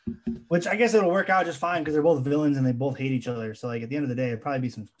 Which I guess it'll work out just fine because they're both villains and they both hate each other. So like at the end of the day, it'd probably be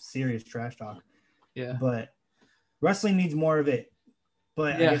some serious trash talk. Yeah. But wrestling needs more of it.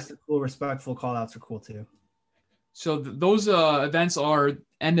 But yeah. I guess the cool, respectful call-outs are cool too. So those events are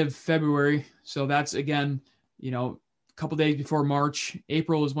end of February. So that's, again, a couple days before March.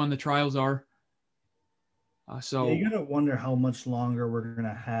 April is when the trials are. So you got to wonder how much longer we're going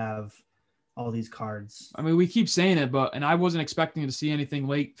to have all these cards. I mean, we keep saying it, and I wasn't expecting to see anything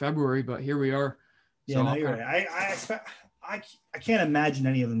late February, but here we are. Yeah, so, no, you're right. I can't imagine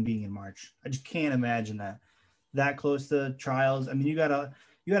any of them being in March. I just can't imagine that close to trials. I mean, you gotta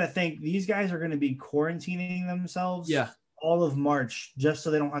think these guys are going to be quarantining themselves all of March just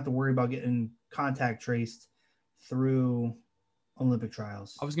so they don't have to worry about getting contact traced through Olympic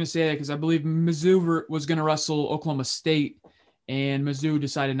trials. I was going to say that because I believe Mizzou was going to wrestle Oklahoma State, and Mizzou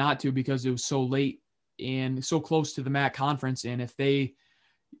decided not to because it was so late and so close to the MAC conference. And if they,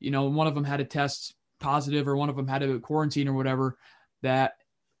 one of them had a test positive or one of them had a quarantine or whatever, that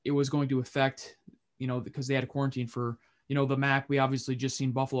it was going to affect, because they had a quarantine for, the MAC. We obviously just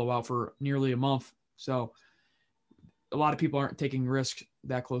seen Buffalo out for nearly a month. So a lot of people aren't taking risks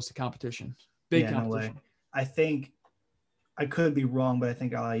that close to competition. Big competition. No way. I think I could be wrong, but I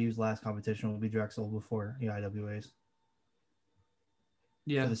think LIU's last competition will be Drexel before the IWAs.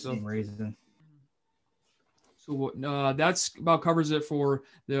 Yeah. For the same reason. So that's about covers it for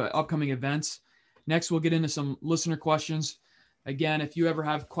the upcoming events. Next, we'll get into some listener questions. Again, if you ever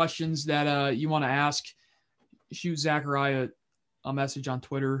have questions that you want to ask, shoot Zachariah a message on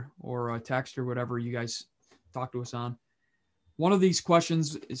Twitter or a text or whatever you guys talk to us on. One of these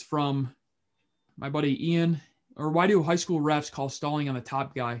questions is from my buddy Ian. Or why do high school refs call stalling on the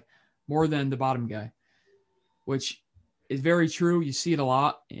top guy more than the bottom guy? Which is very true. You see it a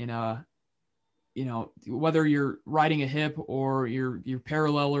lot in whether you're riding a hip or you're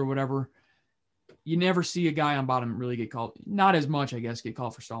parallel or whatever, you never see a guy on bottom really get called. Not as much, I guess, get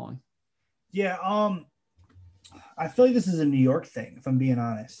called for stalling. Yeah, I feel like this is a New York thing, if I'm being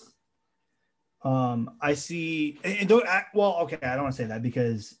honest. I see, and don't, well, okay, I don't want to say that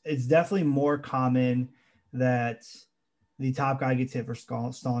because it's definitely more common that the top guy gets hit for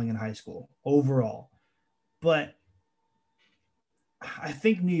stalling in high school overall. But I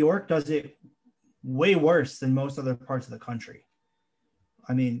think New York does it way worse than most other parts of the country.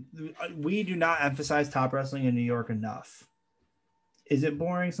 I mean, we do not emphasize top wrestling in New York enough. Is it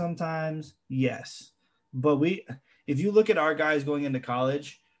boring sometimes? Yes. But if you look at our guys going into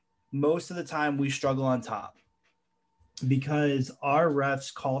college, most of the time we struggle on top because our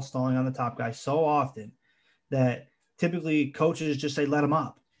refs call stalling on the top guy so often that typically coaches just say, let him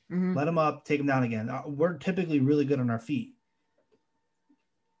up. Mm-hmm. Let him up, take him down again. We're typically really good on our feet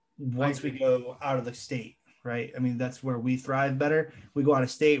once we go out of the state, right? I mean, that's where we thrive better. We go out of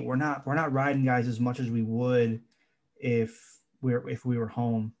state. We're not riding guys as much as we would if we were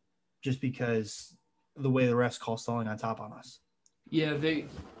home, just because the way the refs call stalling on top on us. Yeah,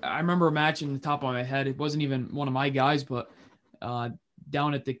 I remember a match in the top of my head. It wasn't even one of my guys, but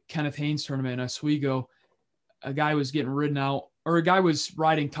down at the Kenneth Haynes tournament in Oswego, a guy was getting ridden out, or a guy was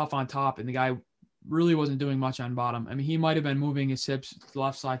riding tough on top, and the guy really wasn't doing much on bottom. I mean, he might have been moving his hips to the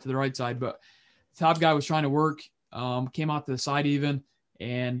left side to the right side, but the top guy was trying to work, came out to the side even,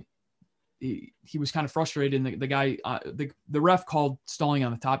 and he was kind of frustrated. And the guy, the ref called stalling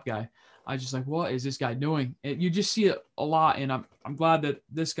on the top guy. I was just like, what is this guy doing? And you just see it a lot. And I'm glad that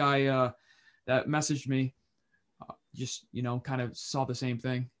this guy that messaged me just, kind of saw the same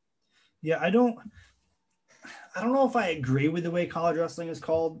thing. Yeah, I don't know if I agree with the way college wrestling is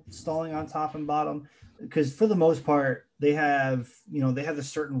called stalling on top and bottom, because for the most part, they have the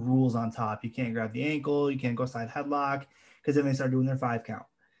certain rules on top. You can't grab the ankle. You can't go side headlock, because then they start doing their 5 count.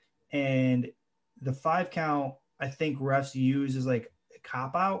 And the 5 count, I think refs use as like a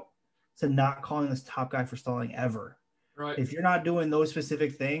cop out to not calling this top guy for stalling ever. Right. If you're not doing those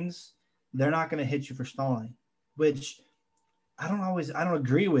specific things, they're not going to hit you for stalling, which I don't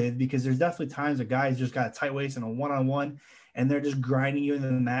agree with, because there's definitely times that guys just got a tight waist and a one-on-one and they're just grinding you into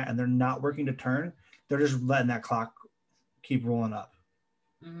the mat and they're not working to turn. They're just letting that clock keep rolling up.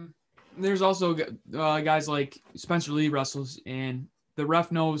 Mm-hmm. There's also guys like Spencer Lee wrestles, and the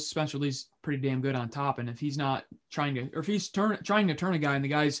ref knows Spencer Lee's pretty damn good on top. And if he's not trying to, or if he's trying to turn a guy and the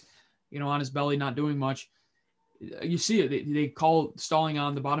guy's, on his belly, not doing much, you see it. They call stalling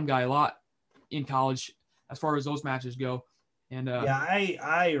on the bottom guy a lot in college as far as those matches go. And yeah,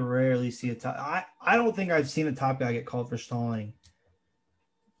 I rarely see a top. I don't think I've seen a top guy get called for stalling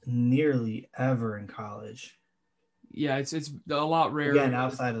nearly ever in college. Yeah, it's a lot rare. Again,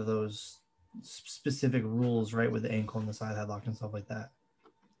 outside of those specific rules, right, with the ankle and the side headlock and stuff like that.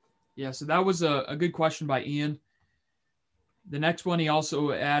 Yeah, so that was a good question by Ian. The next one he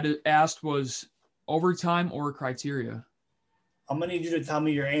also asked was overtime or criteria. I'm gonna need you to tell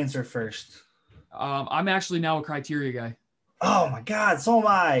me your answer first. I'm actually now a criteria guy. Oh my God, so am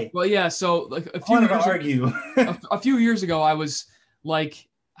I. Well, yeah. So like a few years ago, I was like,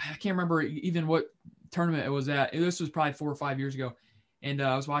 I can't remember even what tournament it was at. This was probably 4 or 5 years ago, and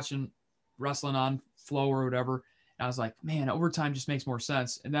I was watching wrestling on Flow or whatever, and I was like, man, overtime just makes more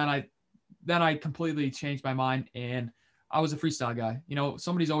sense. And then I completely changed my mind, and I was a freestyle guy.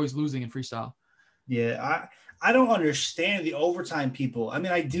 Somebody's always losing in freestyle. Yeah, I don't understand the overtime people. I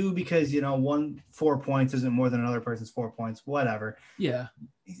mean, I do, because 4 points isn't more than another person's 4 points, whatever. Yeah.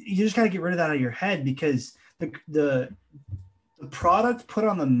 You just got to get rid of that out of your head, because the product put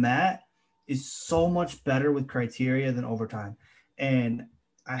on the mat is so much better with criteria than overtime. And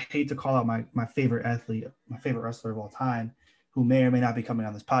I hate to call out my favorite athlete, my favorite wrestler of all time, who may or may not be coming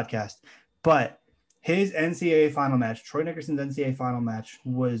on this podcast, but his NCAA final match, Troy Nickerson's NCAA final match,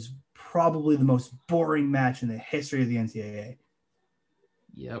 was probably the most boring match in the history of the NCAA.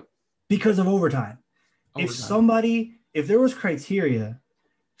 Yep. Because of overtime. If there was criteria,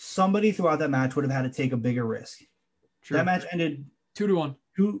 somebody throughout that match would have had to take a bigger risk. True. That match ended 2-1.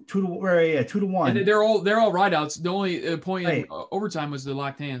 2-1. And they're all rideouts. The only point in overtime was the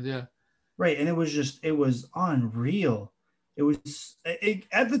locked hands. Yeah. Right. And it was unreal. It was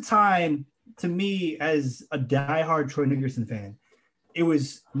at the time, to me, as a diehard Troy Nickerson fan, it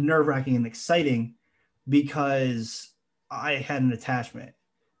was nerve-wracking and exciting because I had an attachment,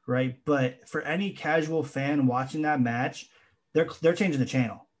 right? But for any casual fan watching that match, they're changing the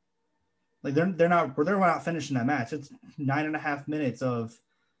channel. Like they're not finishing that match. It's 9.5 minutes of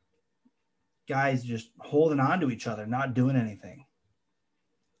guys just holding on to each other, not doing anything.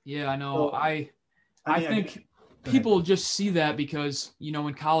 Yeah, I know. So, I think people just see that because,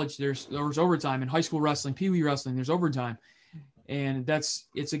 in college there was overtime. In high school wrestling, Pee Wee wrestling, there's overtime. And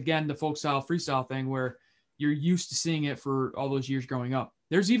it's again the folk style freestyle thing where you're used to seeing it for all those years growing up.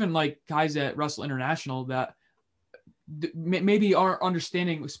 there's even like guys at Wrestle International that maybe aren't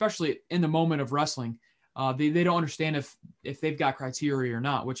understanding, especially in the moment of wrestling. They don't understand if they've got criteria or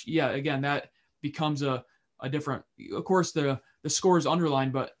not, which, yeah, again, that becomes a different, of course, the score is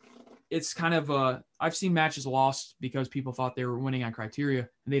underlined, but it's kind of I've seen matches lost because people thought they were winning on criteria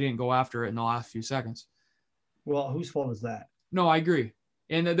and they didn't go after it in the last few seconds. Well, whose fault is that? No, I agree.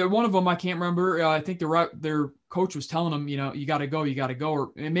 And they're one of them, I can't remember. I think their coach was telling them, you got to go.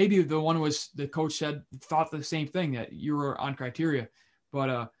 Or and maybe the one was the coach thought the same thing, that you were on criteria.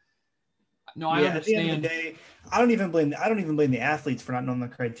 But no, I understand. At the end of the day, I don't even blame the athletes for not knowing the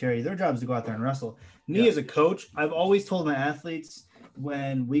criteria. Their job is to go out there and wrestle. Me as a coach, I've always told my athletes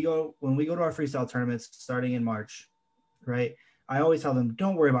when we go to our freestyle tournaments starting in March, right? I always tell them,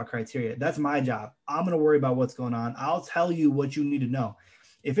 don't worry about criteria. That's my job. I'm going to worry about what's going on. I'll tell you what you need to know.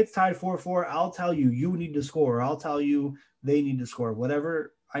 If it's tied 4-4, I'll tell you need to score. Or I'll tell you they need to score.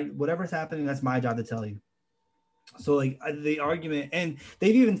 Whatever's happening, that's my job to tell you. So like the argument, and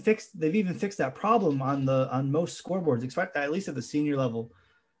they've even fixed that problem on most scoreboards, expect at least at the senior level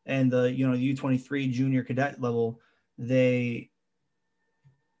and the U23 junior cadet level, they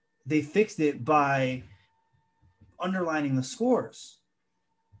fixed it by underlining the scores.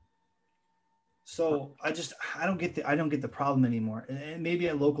 So I don't get the problem anymore. And maybe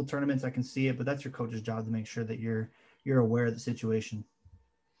at local tournaments I can see it, but that's your coach's job to make sure that you're aware of the situation.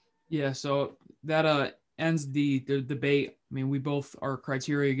 Yeah, so that ends the debate. I mean, we both are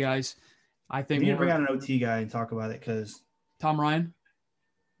criteria guys. I think we need to bring on an OT guy and talk about it, because Tom Ryan.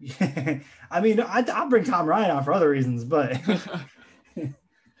 Yeah, I mean, I'll bring Tom Ryan on for other reasons, but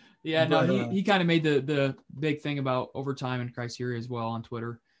yeah, no, he kind of made the big thing about overtime and criteria as well on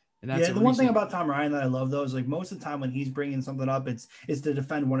Twitter. And that's the one thing about Tom Ryan that I love, though, is like most of the time when he's bringing something up, it's to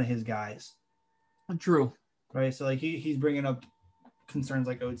defend one of his guys. True. Right. So like he's bringing up concerns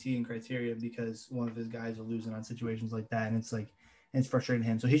like OT and criteria because one of his guys are losing on situations like that, and it's frustrating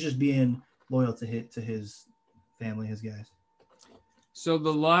him. So he's just being loyal to his family, his guys. So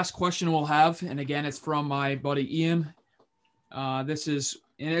the last question we'll have, and again, it's from my buddy Ian.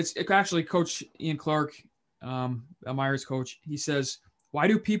 It's actually Coach Ian Clark, Myers coach. He says, why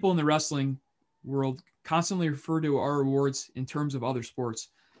do people in the wrestling world constantly refer to our awards in terms of other sports?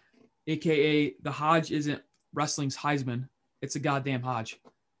 AKA the Hodge isn't wrestling's Heisman. It's a goddamn Hodge.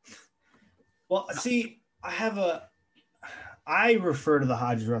 Well, see, I refer to the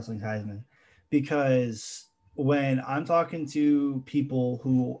Hodge as wrestling's Heisman because when I'm talking to people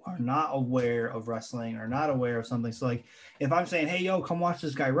who are not aware of wrestling or not aware of something, so like if I'm saying, hey, yo, come watch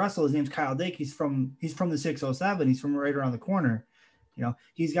this guy wrestle. His name's Kyle Dake. He's from the 607. He's from right around the corner.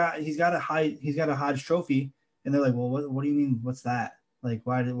 He's got a Hodge trophy, and they're like, well, what do you mean? What's that? Like,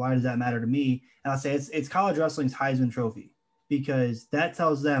 why does that matter to me? And I'll say it's college wrestling's Heisman Trophy, because that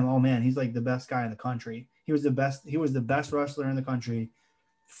tells them, oh man, he's like the best guy in the country. He was the best wrestler in the country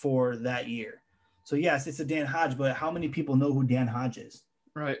for that year. So yes, it's a Dan Hodge, but how many people know who Dan Hodge is?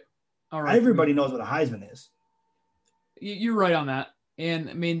 Right. All right. Everybody knows what a Heisman is. You're right on that. And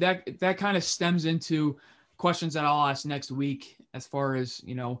I mean, that kind of stems into questions that I'll ask next week, as far as,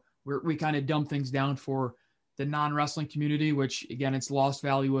 we kind of dumb things down for the non-wrestling community, which again, it's lost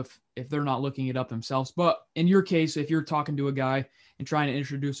value if they're not looking it up themselves. But in your case, if you're talking to a guy and trying to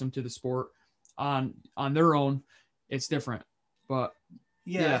introduce them to the sport on their own, it's different. But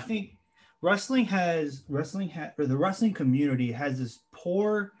yeah. I think the wrestling community has this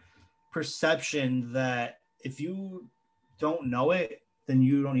poor perception that if you don't know it, then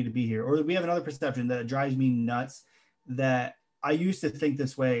you don't need to be here. Or we have another perception that drives me nuts, that I used to think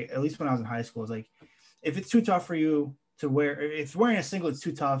this way, at least when I was in high school. It's like, if it's too tough for you to wear, if wearing a singlet's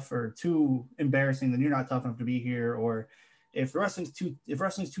too tough or too embarrassing, then you're not tough enough to be here. Or if wrestling's too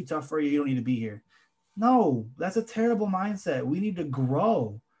tough for you, you don't need to be here. No, that's a terrible mindset. We need to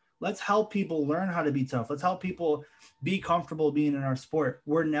grow. Let's help people learn how to be tough. Let's help people be comfortable being in our sport.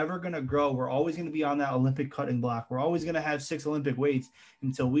 We're never going to grow. We're always going to be on that Olympic cutting block. We're always going to have 6 Olympic weights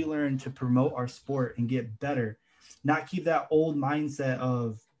until we learn to promote our sport and get better. Not keep that old mindset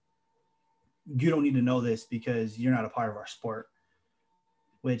of, you don't need to know this because you're not a part of our sport,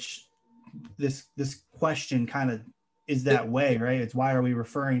 which this question kind of is that way, right? It's why are we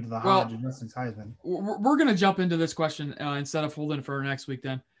referring to the Hodge and wrestling's Heisman? We're going to jump into this question instead of holding it for next week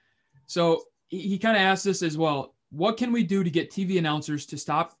then. So he kind of asked this as well. What can we do to get TV announcers to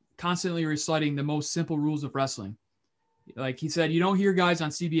stop constantly reciting the most simple rules of wrestling? Like he said, you don't hear guys on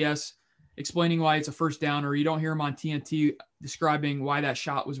CBS explaining why it's a first down, or you don't hear him on TNT describing why that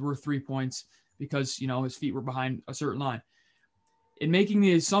shot was worth 3 points because, his feet were behind a certain line. In making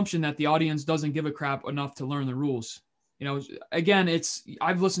the assumption that the audience doesn't give a crap enough to learn the rules. You know, again,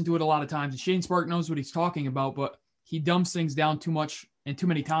 I've listened to it a lot of times. Shane Spark knows what he's talking about, but he dumbs things down too much and too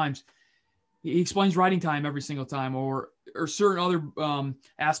many times. He explains riding time every single time, or certain other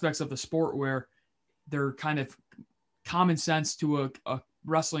aspects of the sport where they're kind of common sense to a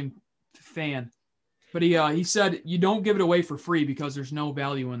wrestling fan. But he said you don't give it away for free because there's no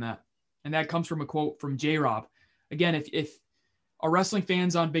value in that. And that comes from a quote from J-Rob. Again, if a wrestling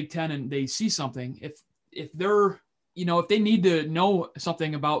fan's on Big Ten and they see something, if they're, you know, if they need to know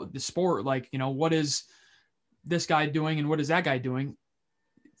something about the sport, like, you know, what is this guy doing and what is that guy doing?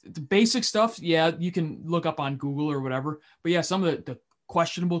 The basic stuff, yeah, you can look up on Google or whatever. But yeah, some of the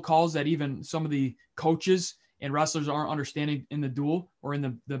questionable calls that even some of the coaches and wrestlers aren't understanding in the duel or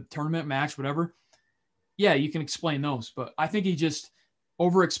in the tournament match, whatever. Yeah, you can explain those. But I think he just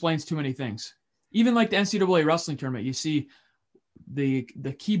over explains too many things. Even like the NCAA wrestling tournament, you see the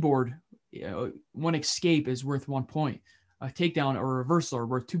keyboard, you know, one escape is worth 1 point. A takedown or a reversal are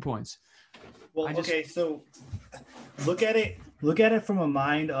worth 2 points. Well, okay, so look at it from a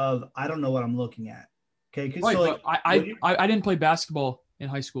mind of, I don't know what I'm looking at. Okay. Right, so like, I didn't play basketball in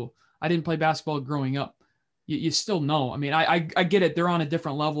high school. I didn't play basketball growing up. You still know. I mean, I get it. They're on a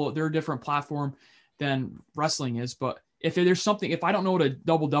different level. They're a different platform than wrestling is. But if there's something, if I don't know what a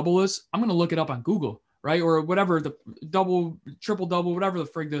double is, I'm going to look it up on Google, right? Or whatever, the double, triple double, whatever the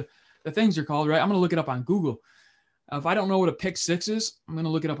frig the things are called, right? I'm going to look it up on Google. If I don't know what a pick six is, I'm going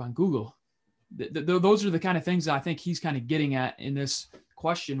to look it up on Google. Those are the kind of things that I think he's kind of getting at in this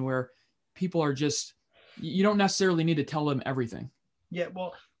question, where people are just, you don't necessarily need to tell them everything. Yeah.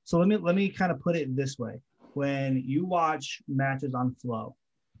 Well, so let me kind of put it this way. When you watch matches on Flow,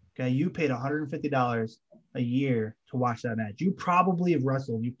 okay, you paid $150 a year to watch that match. You probably have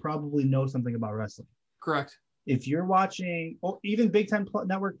wrestled. You probably know something about wrestling. Correct. If you're watching, or even Big Ten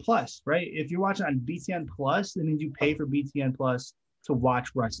Network Plus, right? If you're watching on BTN Plus, that means you pay for BTN Plus to watch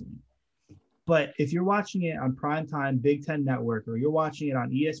wrestling. But if you're watching it on primetime Big Ten Network, or you're watching it on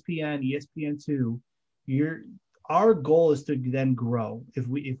ESPN, ESPN2, our goal is to then grow. If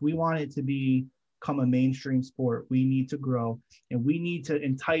we want it to become a mainstream sport, we need to grow, and we need to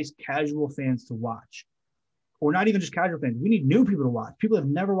entice casual fans to watch. Or not even just casual fans. We need new people to watch. People have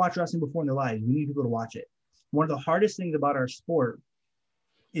never watched wrestling before in their lives. We need people to watch it. One of the hardest things about our sport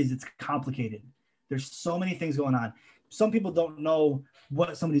is it's complicated. There's so many things going on. Some people don't know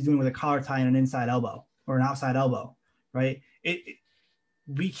what somebody's doing with a collar tie and an inside elbow or an outside elbow, right?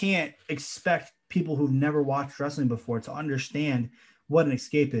 We can't expect people who've never watched wrestling before to understand what an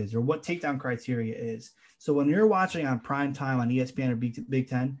escape is or what takedown criteria is. So when you're watching on prime time on ESPN or Big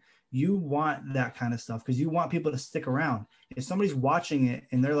Ten, you want that kind of stuff because you want people to stick around. If somebody's watching it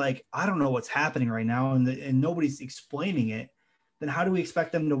and they're like, I don't know what's happening right now, and nobody's explaining it, then how do we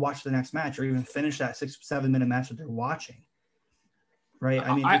expect them to watch the next match or even finish that 6-7 minute match that they're watching? Right.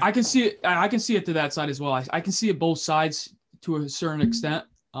 I mean, I can see it. I can see it to that side as well. I can see it both sides to a certain extent.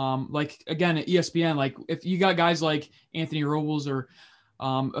 Like again, at ESPN, like if you got guys like Anthony Robles or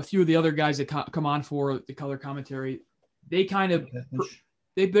a few of the other guys that come on for the color commentary, they kind of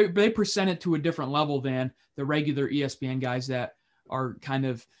they present it to a different level than the regular ESPN guys that are kind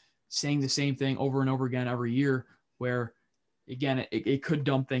of saying the same thing over and over again every year, where again, it could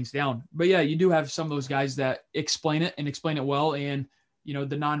dumb things down. But yeah, you do have some of those guys that explain it well. And, you know,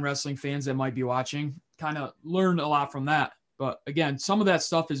 the non-wrestling fans that might be watching kind of learn a lot from that. But again, some of that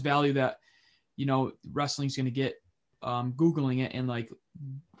stuff is value that, you know, wrestling's going to get Googling it and like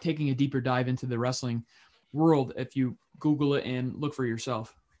taking a deeper dive into the wrestling world if you Google it and look for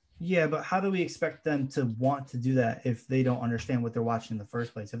yourself. Yeah, but how do we expect them to want to do that if they don't understand what they're watching in the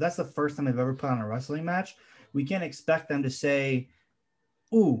first place? If that's the first time they've ever put on a wrestling match, we can't expect them to say,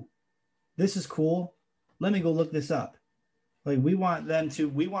 ooh, this is cool. Let me go look this up. Like we want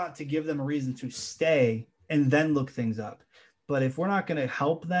to give them a reason to stay and then look things up. But if we're not going to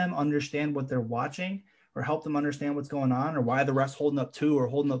help them understand what they're watching or help them understand what's going on or why the ref's holding up 2 or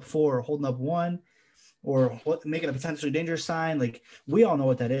holding up 4 or holding up 1 or making a potentially dangerous sign, like we all know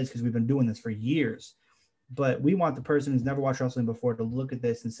what that is because we've been doing this for years. But we want the person who's never watched wrestling before to look at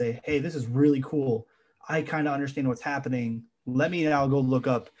this and say, hey, this is really cool. I kind of understand what's happening. Let me now go look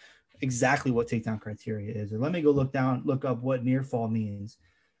up exactly what takedown criteria is, or let me go look up what near fall means.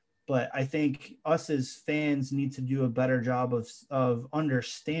 But I think us as fans need to do a better job of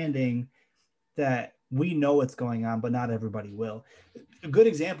understanding that we know what's going on, but not everybody will. A good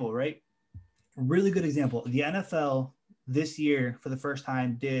example, right? A really good example. The NFL this year, for the first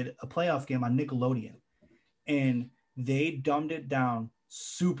time, did a playoff game on Nickelodeon, and they dumbed it down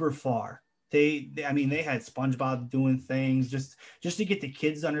super far I mean, they had SpongeBob doing things just to get the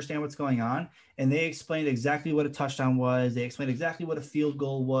kids to understand what's going on. And they explained exactly what a touchdown was. They explained exactly what a field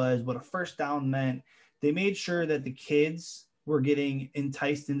goal was, what a first down meant. They made sure that the kids were getting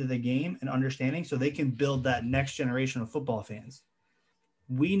enticed into the game and understanding so they can build that next generation of football fans.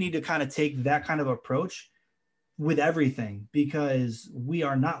 We need to kind of take that kind of approach with everything, because we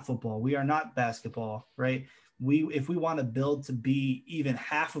are not football. We are not basketball, right? If we want to build to be even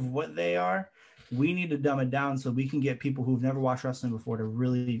half of what they are, we need to dumb it down so we can get people who've never watched wrestling before to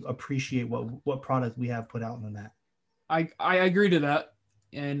really appreciate what product we have put out on the mat. I agree to that.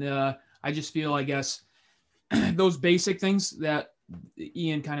 And I just feel, I guess, those basic things that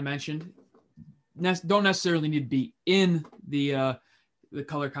Ian kind of mentioned don't necessarily need to be in the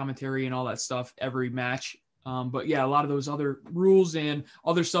color commentary and all that stuff every match. But yeah, a lot of those other rules and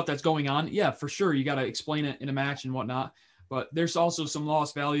other stuff that's going on, yeah, for sure, you got to explain it in a match and whatnot. But there's also some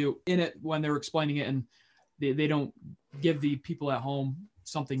lost value in it when they're explaining it, and they don't give the people at home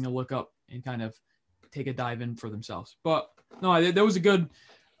something to look up and kind of take a dive in for themselves. But no, that was a good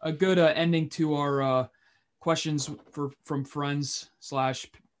ending to our questions from friends /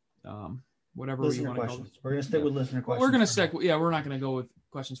 whatever listener you want to questions. call it. We're gonna stick with listener questions. We're gonna stick. Yeah, we're not gonna go with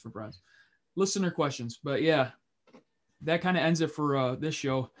questions for friends. Listener questions. But yeah, that kind of ends it for this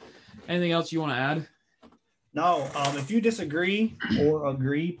show. Anything else you want to add? No. If you disagree or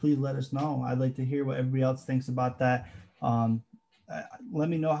agree, please let us know. I'd like to hear what everybody else thinks about that. Let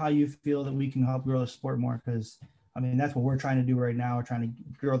me know how you feel that we can help grow the sport more, because I mean, that's what we're trying to do right now. We're trying to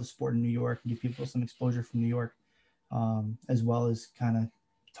grow the sport in New York and give people some exposure from New York, as well as kind of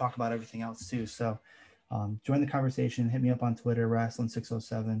talk about everything else too. So join the conversation. Hit me up on Twitter,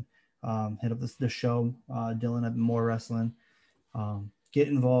 Wrestling607. Hit up the show, Dylan at More Wrestling. Get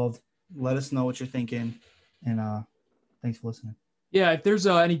involved. Let us know what you're thinking. And thanks for listening. Yeah, if there's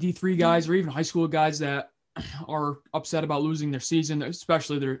any D3 guys or even high school guys that are upset about losing their season,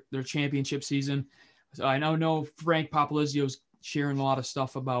 especially their championship season, so I know Frank Popolizio's sharing a lot of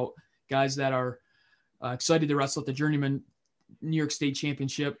stuff about guys that are excited to wrestle at the Journeyman New York State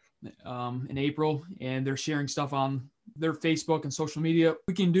Championship in April, and they're sharing stuff on their Facebook and social media.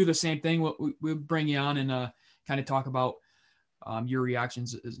 We can do the same thing. We'll bring you on and kind of talk about your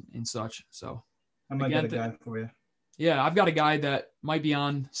reactions and such. So I might get a guy for you. Yeah, I've got a guy that might be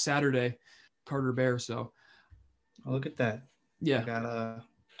on Saturday, Carter Bear. So look at that. Yeah, I got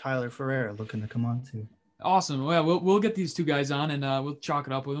Tyler Ferreira looking to come on too. Awesome. Well, we'll get these two guys on and we'll chalk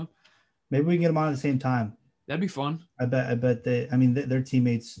it up with them. Maybe we can get them on at the same time. That'd be fun. I bet they're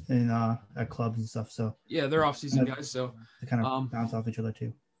teammates in at clubs and stuff. So yeah, they're off-season guys. So they kind of bounce off each other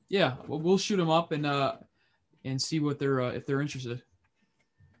too. Yeah, well, we'll shoot them up and see what they're if they're interested.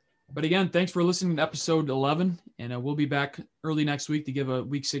 But again, thanks for listening to episode 11, and we'll be back early next week to give a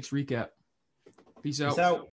week 6 recap. Peace out.